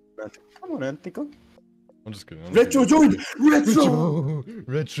 Come on, Antico. I'm just kidding. I'm Retro, just kidding. join! Retro!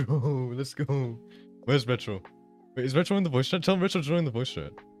 Retro! Let's go! Where's Retro? Wait, is Retro in the voice chat? Tell Retro to join the voice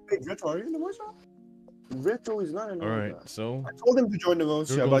chat. Hey, Retro, are you in the voice chat? Retro is not in the voice Alright, chat. so... I told him to join the voice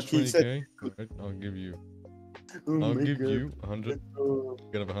Your chat, goal but is he said 20k. Alright, I'll give you... Oh I'll my give God. you 100. Oh,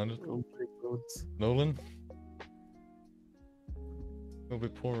 Get up 100. oh my God. Nolan? A little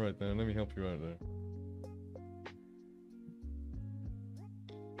bit poor right there. Let me help you out there.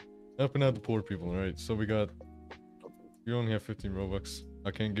 Helping out the poor people, right? So we got. You only have 15 Robux.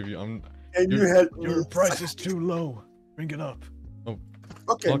 I can't give you. Can you help me? Your price is too low. Bring it up. Oh,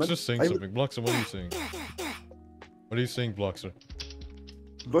 Okay, man. Bloxer's saying something. Bloxer, what are you saying? What are you saying, Bloxer?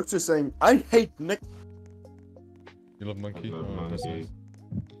 Bloxer saying, I hate Nick. You love monkey? I love Oh, that's monkey. nice.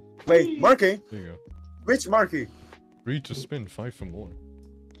 Wait, Marky? There you go. Which Marky? 3 to spin, 5 for more.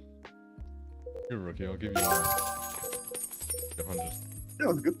 You're a rookie. I'll give you 100. That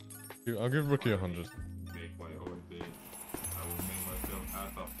was good. I'll give rookie 100. Make my own thing. I will make myself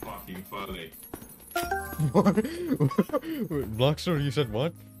out of fucking funny. Bloxer, you said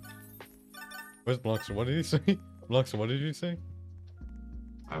what? Where's Bloxer? What did he say? Bloxer, what did you say?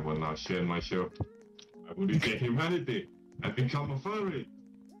 I will not share my show. I will get humanity and become a furry.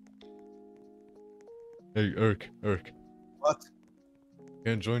 Hey, Urk. What?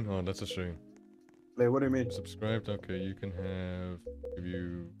 Can't join? Oh, that's a shame. Wait, what do you mean? Subscribed? Okay, you can give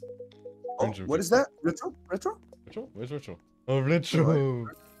you... Oh, what is that? Retro? Retro? Where's Retro? Oh, Retro!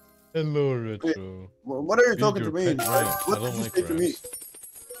 Hello, Retro. What are you talking to your me? pet rat. What I did don't you like say to me? rats.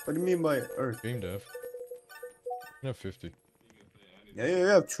 What do you mean by Earth? Game dev. You have 50.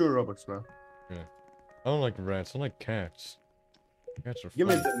 Yeah, true Robux, man. I don't like rats, I like cats. Cats are Give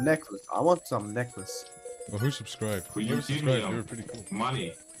me fun. the necklace. I want some necklace. Well, who subscribed? Could you Whoever give me subscribed, you're pretty cool.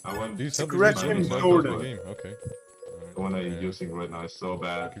 money? I want These help Scratch me him, use the Jordan. game. Okay. the one that you're Yeah. using right now is so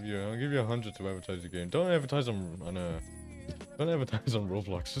bad. I'll give you 100 to advertise the game. Don't advertise don't advertise on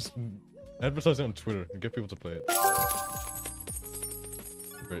Roblox. Just advertise it on Twitter and get people to play it.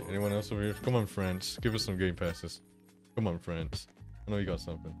 Great. Anyone else over here? Come on, friends. Give us some game passes. Come on, friends. I know you got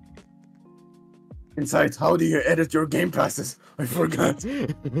something. Insights, how do you edit your game passes? I forgot. You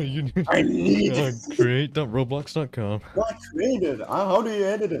need I need it. create.roblox.com. Not created. How do you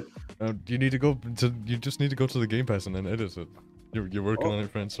edit it? You need to go to. You just need to go to the Game Pass and then edit it. You're working Oh. on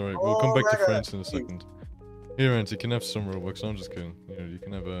it, friends. Sorry, we'll come back to right. friends in a second. Here, Ant, you can have some Robux. I'm just kidding. Here, you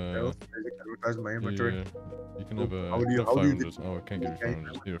can have Advertise my inventory. you can have How do you- how do you 500. Oh, I can't give you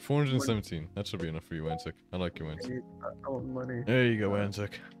 500. Here, 417. That should be enough for you, Antic. I like you, Antic. I want money. There you go,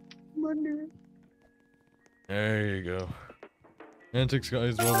 Antic. Money. There you go. Antics,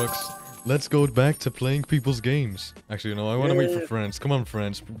 guys, Robux. Let's go back to playing people's games. Actually, no, I want to wait for Yeah. friends. Come on,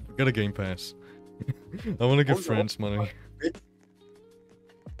 friends. Get a Game Pass. I want to give Hold on. friends money.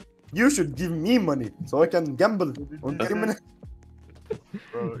 You should give me money so I can gamble on criminal.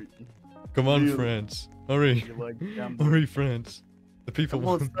 Bro, Come on, Real. friends. Hurry. you like gamble. Hurry, friends. The people Come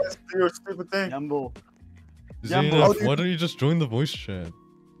on, want. friends, do your stupid thing. Gamble. ZNF, why don't you just join the voice chat?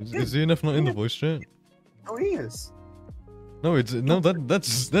 Is ZNF not in the voice chat? Oh, he is. No,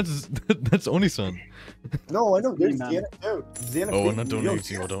 that's Oni-san. No, I know. There's man. Xena. No, Xena. Oh, I'm Xena- not yo, donating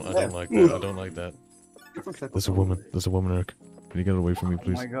to you. I don't Xena- like that. I don't like that. different type There's a of- woman. There's a woman, Eric. Can you get away from me, Oh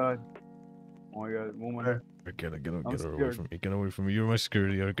please? my god. Oh my god, woman. Where? Get her away scared. from me. Get away from me. You're my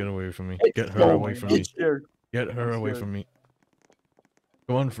security, Eric. Get away from me. Hey, Get her no, away from me. I'm scared. Get her I'm away scared. from me.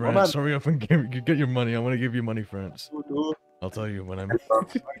 Come on, man. friends. Hurry up and get your money. I want to give you money, friends. I'll tell you when I'm.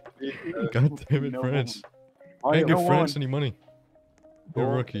 God damn it, No friends. I Can't know give friends any money. You're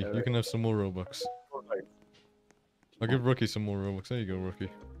Oh, rookie. You can have some more Robux. I'll give Rookie some more Robux. There you go, Rookie.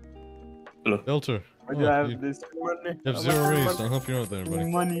 Hello. Delta. Why do I have this money. You have 0 raised. I'll help you out there,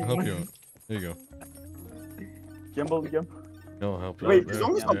 buddy. money? I'll help you money. out. There you go. Gamble. No, I'll help you Wait, out there's there.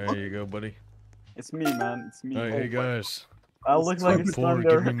 only some- There you go, buddy. It's me, man. It's me. Alright, hey guys. I look like a I'm poor. Give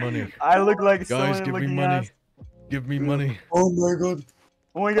me thunder. money. I look like Guys, someone give me looking money. ass. Give me money. Oh my god.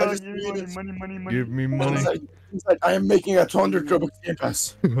 Oh my god, just give me need money, it. money. Give me money. Inside, I am making a 200 Robux Game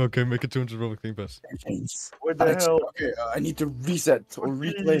Pass. Okay, make it 200 Robux Game Pass. What the Alex, hell? okay, I need to reset or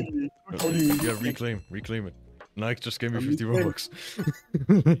replay. Yeah, reclaim it. Nike just gave me I'm 50 reclaiming. Robux.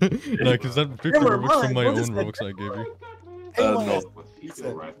 Nike, is that 50 Never Robux from mind, my what own is that? Robux I gave you? Hey, No, man. but you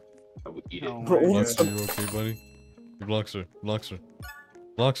feel right. I would eat it. Oh Bro, my what's god. Bloxer, you okay, buddy? You Bloxer.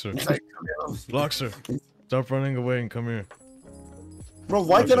 Inside, Bloxer. Stop running away and come here. bro,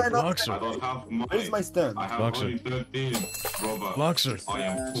 why did I not? I Bloxer. don't have money. Where's my stand? I have Boxer. only 13 Robux. Bloxer. I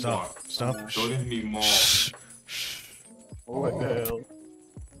am poor. Stop. Don't need more. Shh. What the hell?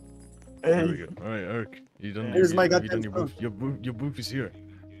 There we Hey, go. Alright, Eric. You done, Here's you, my you done goddamn your booth. Your booth is here.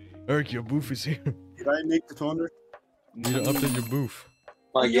 Eric, your booth is here. Did I make the 200? You need to update your booth.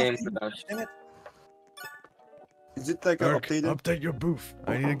 My Yeah, game crashed. Damn it. Is it like Eric, updated? update your booth.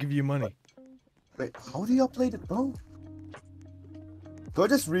 I need to give you money. Wait, how do you update it, bro? Do I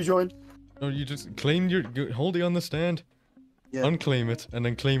just rejoin? No, you just claim you hold it on the stand, Yeah. unclaim it, and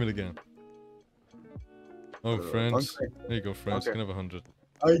then claim it again. Oh, friends. unclaim. There you go, friends. Okay. You can have 100.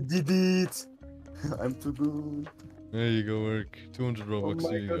 I did it. I'm too good. There you go, work. 200 Robux. my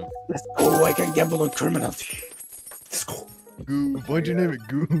Here you God. go. Oh, I can gamble on criminality. Let's go. Goof. Why'd you name it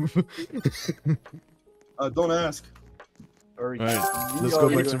Goof? Don't ask. Alright, Alright, let's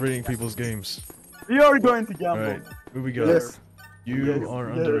go back to rating people's games. We are going to gamble. Alright, who we got? Yes. You Yes, are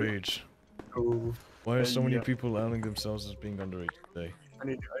yes. underage. Oh, Why are so many Yeah. people outing themselves as being underage today? I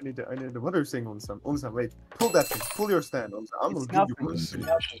need. What are you saying, Onsan? Onsan, wait. Pull that thing. Pull your stand, Onsan. I'm It's gonna give you nothing. money. Let's see.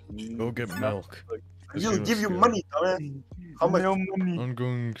 Nothing. Go get It's milk. nothing. This I'll game give is you scary. money, man. How much? No money. I'm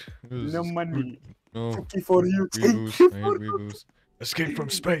going. No money. No. Thank you for you. We Thank lose. you I hate for we you. lose. Escape from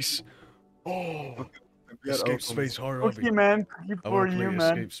space. Oh. We are Escape out, space Onsan. horror Cookie hobby. man, cookie I for want to play you,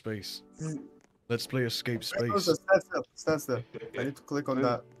 man. Escape Space. Let's play Escape Space. Onsan, stand still. I need to click on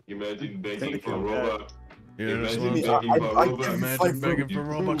that. Imagine begging Thank for you. Robux. Yeah, that's Imagine what I'm me, talking I- about. I give you Imagine 5 begging for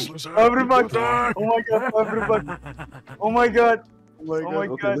Robux. Robux. loser. Everybody! Die. Oh my god, everybody! Oh my god! Oh my Oh my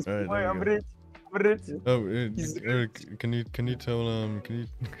Okay, god! let's- Alright, Oh my, there I'm you go. rich! I'm rich! Oh, He's Eric, can you tell can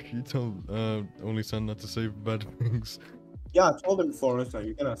you tell Only Son not to say bad things? Yeah, I told him before. Onsan,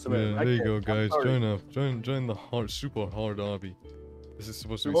 you cannot swear. Yeah, there you go, I'm guys. sorry. Join up. Join the super hard obby. This is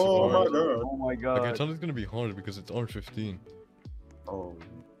supposed to be super Oh my hard. god. Oh my Like, I god! thought it's gonna be hard because it's R15. Oh.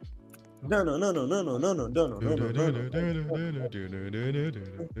 No.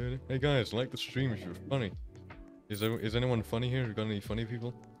 Hey guys, like the stream if you're funny. Is anyone funny here? You got any funny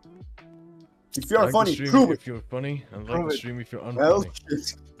people? If you are Like funny, the stream prove it. if you're funny, and like Prove the it. stream if you're Well, unfunny.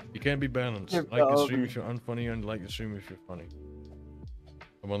 shit. You can't be balanced. Yeah, Like the but stream I'll if you're unfunny, and like the stream if you're funny.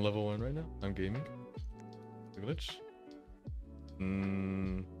 I'm on level 1 right now. I'm gaming. The glitch.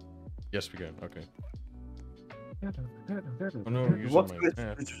 Yes, we can. Okay. Oh no, I'm using What my glitch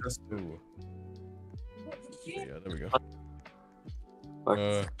hat. did you just do? Ooh. Yeah, there we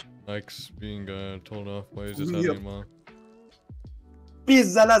go. Mike's being told off by his Italian mom.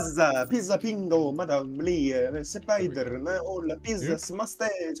 Pizza Lazza, Pizza Pingo, Madame Lee, Spider, la Pizza Here? Smaste.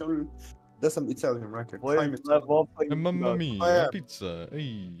 That's some Italian record. Play Time it. level up, And mamma mia, Oh, yeah. pizza.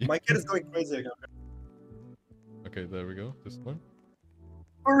 Hey. My kid is going crazy again. Okay, there we go. This one.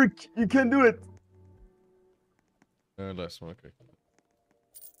 Eric, you can do it! Last one. Okay.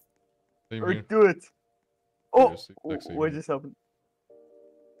 Same here. Eric, do it! Oh! Yes, exact What same. just happened?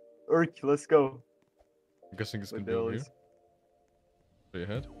 Eric, let's go. I'm guessing it's What gonna the be hell over here. is- Straight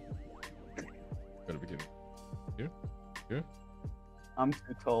ahead. Gotta begin. Here. I'm too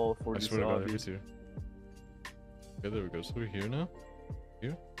tall for I this swear to God, obby. it's here. Okay, there we go. So we're here now.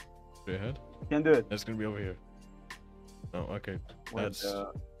 Here. Straight ahead. Can't do it. That's gonna be over here. Oh, okay. What That's.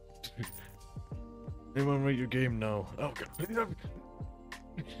 the- Anyone rate your game now? Oh god.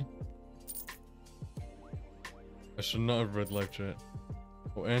 I should not have read live chat.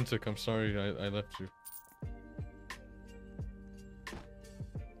 Oh, Antic, I'm sorry I left you.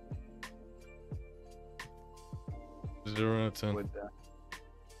 Zero out of 10. What the-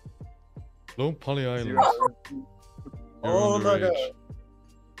 Low Poly Islands. Zero. You're Oh my underage. god.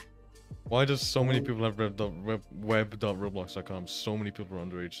 Why does so many people have web.roblox.com? So many people are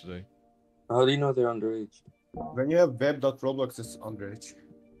underage today. How do you know they're underage? When you have web.roblox, it's underage.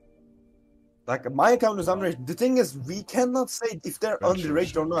 Like, my account is underage. The thing is, we cannot say if they're Right, sure,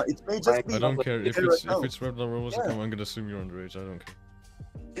 underage sure. or not. It may just be. I don't care if their it's account. web.roblox.com. Yeah. I'm gonna assume you're underage. I don't care.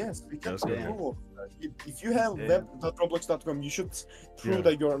 Yes, we can That's good. prove. If you have Yeah. web.roblox.com, you should prove Yeah.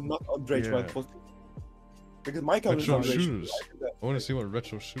 that you're not underage while Yeah. posting. Because my account is Retro underage. shoes. I want to see what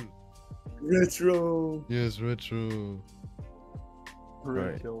retro shoes. Retro. Yes, retro.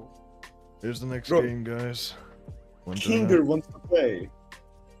 Right. Rachel. Here's the next Bro. game, guys. One to Kinger wants to play.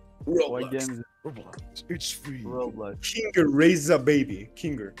 What game Roblox. is it? Roblox. It's free. Roblox. Kinger raise a baby.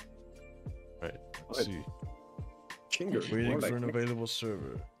 Kinger. Right. Let's What? see. Kinger. Waiting more for like an available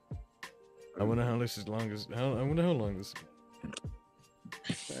server. I wonder how this is long as. I wonder how long this.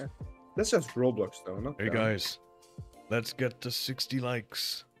 That's just Roblox though, not Hey that. guys, let's get to 60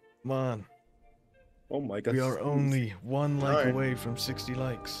 likes. Come on. Oh my god. We are only one like Alright. away from 60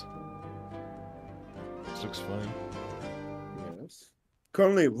 likes. This looks fine. Yes.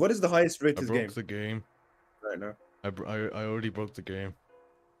 Currently, what is the highest I rated broke game the game. right now? I already broke the game.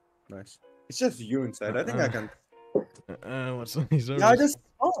 Nice. It's just you inside. I think I can. What's on these Yeah, I just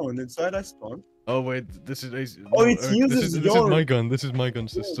spawned inside. I spawned. Oh wait, this is Oh, it uses this is your- my gun. This is my gun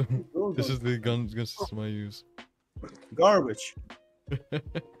system. Your This gun. is the gun system I use. Garbage.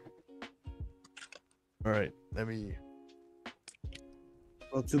 All right, let me.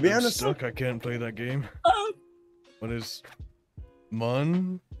 Well, to be I'm honest, stuck. I can't play that game. What is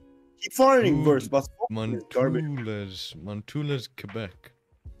Mon Keep foreigning verse, but fucking is garbage. Montoules, Quebec.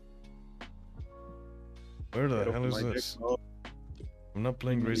 Where the Get hell off is my dick, this? bro. I'm not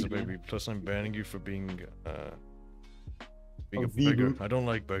playing Razor Baby. Plus, I'm banning you for being a Oh, beggar. vegan. I don't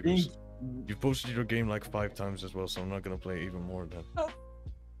like beggars. You've posted your game like 5 times as well, so I'm not gonna play even more than.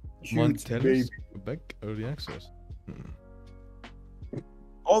 Shoots, baby. Montelles, Quebec, early access.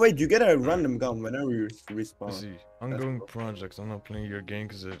 Oh wait, you get a random gun whenever you respawn. Let's see. Ongoing projects. I'm not playing your game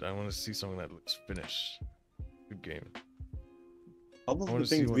because I want to see something that looks finished. Good game. All of wanna the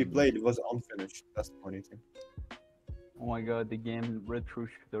see things we what- played was unfinished. That's the funny thing. Oh my god, the game retro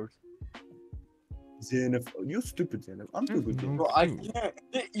shooters. Zenith, you stupid Zenith. I'm too good. No Bro, I clue. can't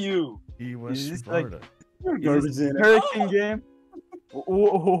hit you. Key West, this like- Florida. you're Is garbage this Zenith. Hurricane game?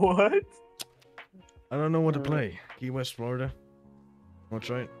 What? I don't know what to play. Key West, Florida. Wanna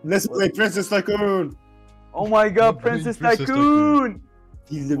try it? Let's play Princess Tycoon. Oh my god, What Princess Princess Tycoon!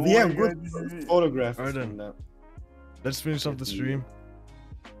 We Oh have my good God, this is- photographs Alright then. from that. Let's finish off the stream.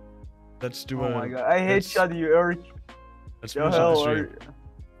 Let's do Oh a. my god, I headshot you, Eric. Let's Yo, finish off hell, the stream. Eric.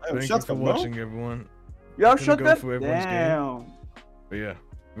 Oh, Thank you shut for up, bro. watching, everyone. Yo, couldn't shut go that through everyone's game. down. But yeah,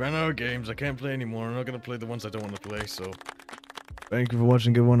 ran out of games. I can't play anymore. I'm not gonna play the ones I don't want to play. So, thank you for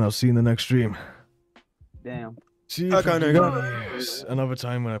watching, everyone. I'll see you in the next stream. Damn. See you Okay, for nigga. years. Another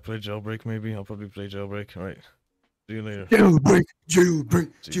time when I play Jailbreak, maybe I'll probably play Jailbreak. All right. See you later. Jailbreak. See you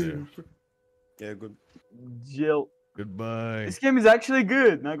there. Yeah, good. Jill. Goodbye. This game is actually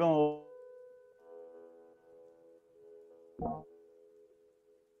good, not gonna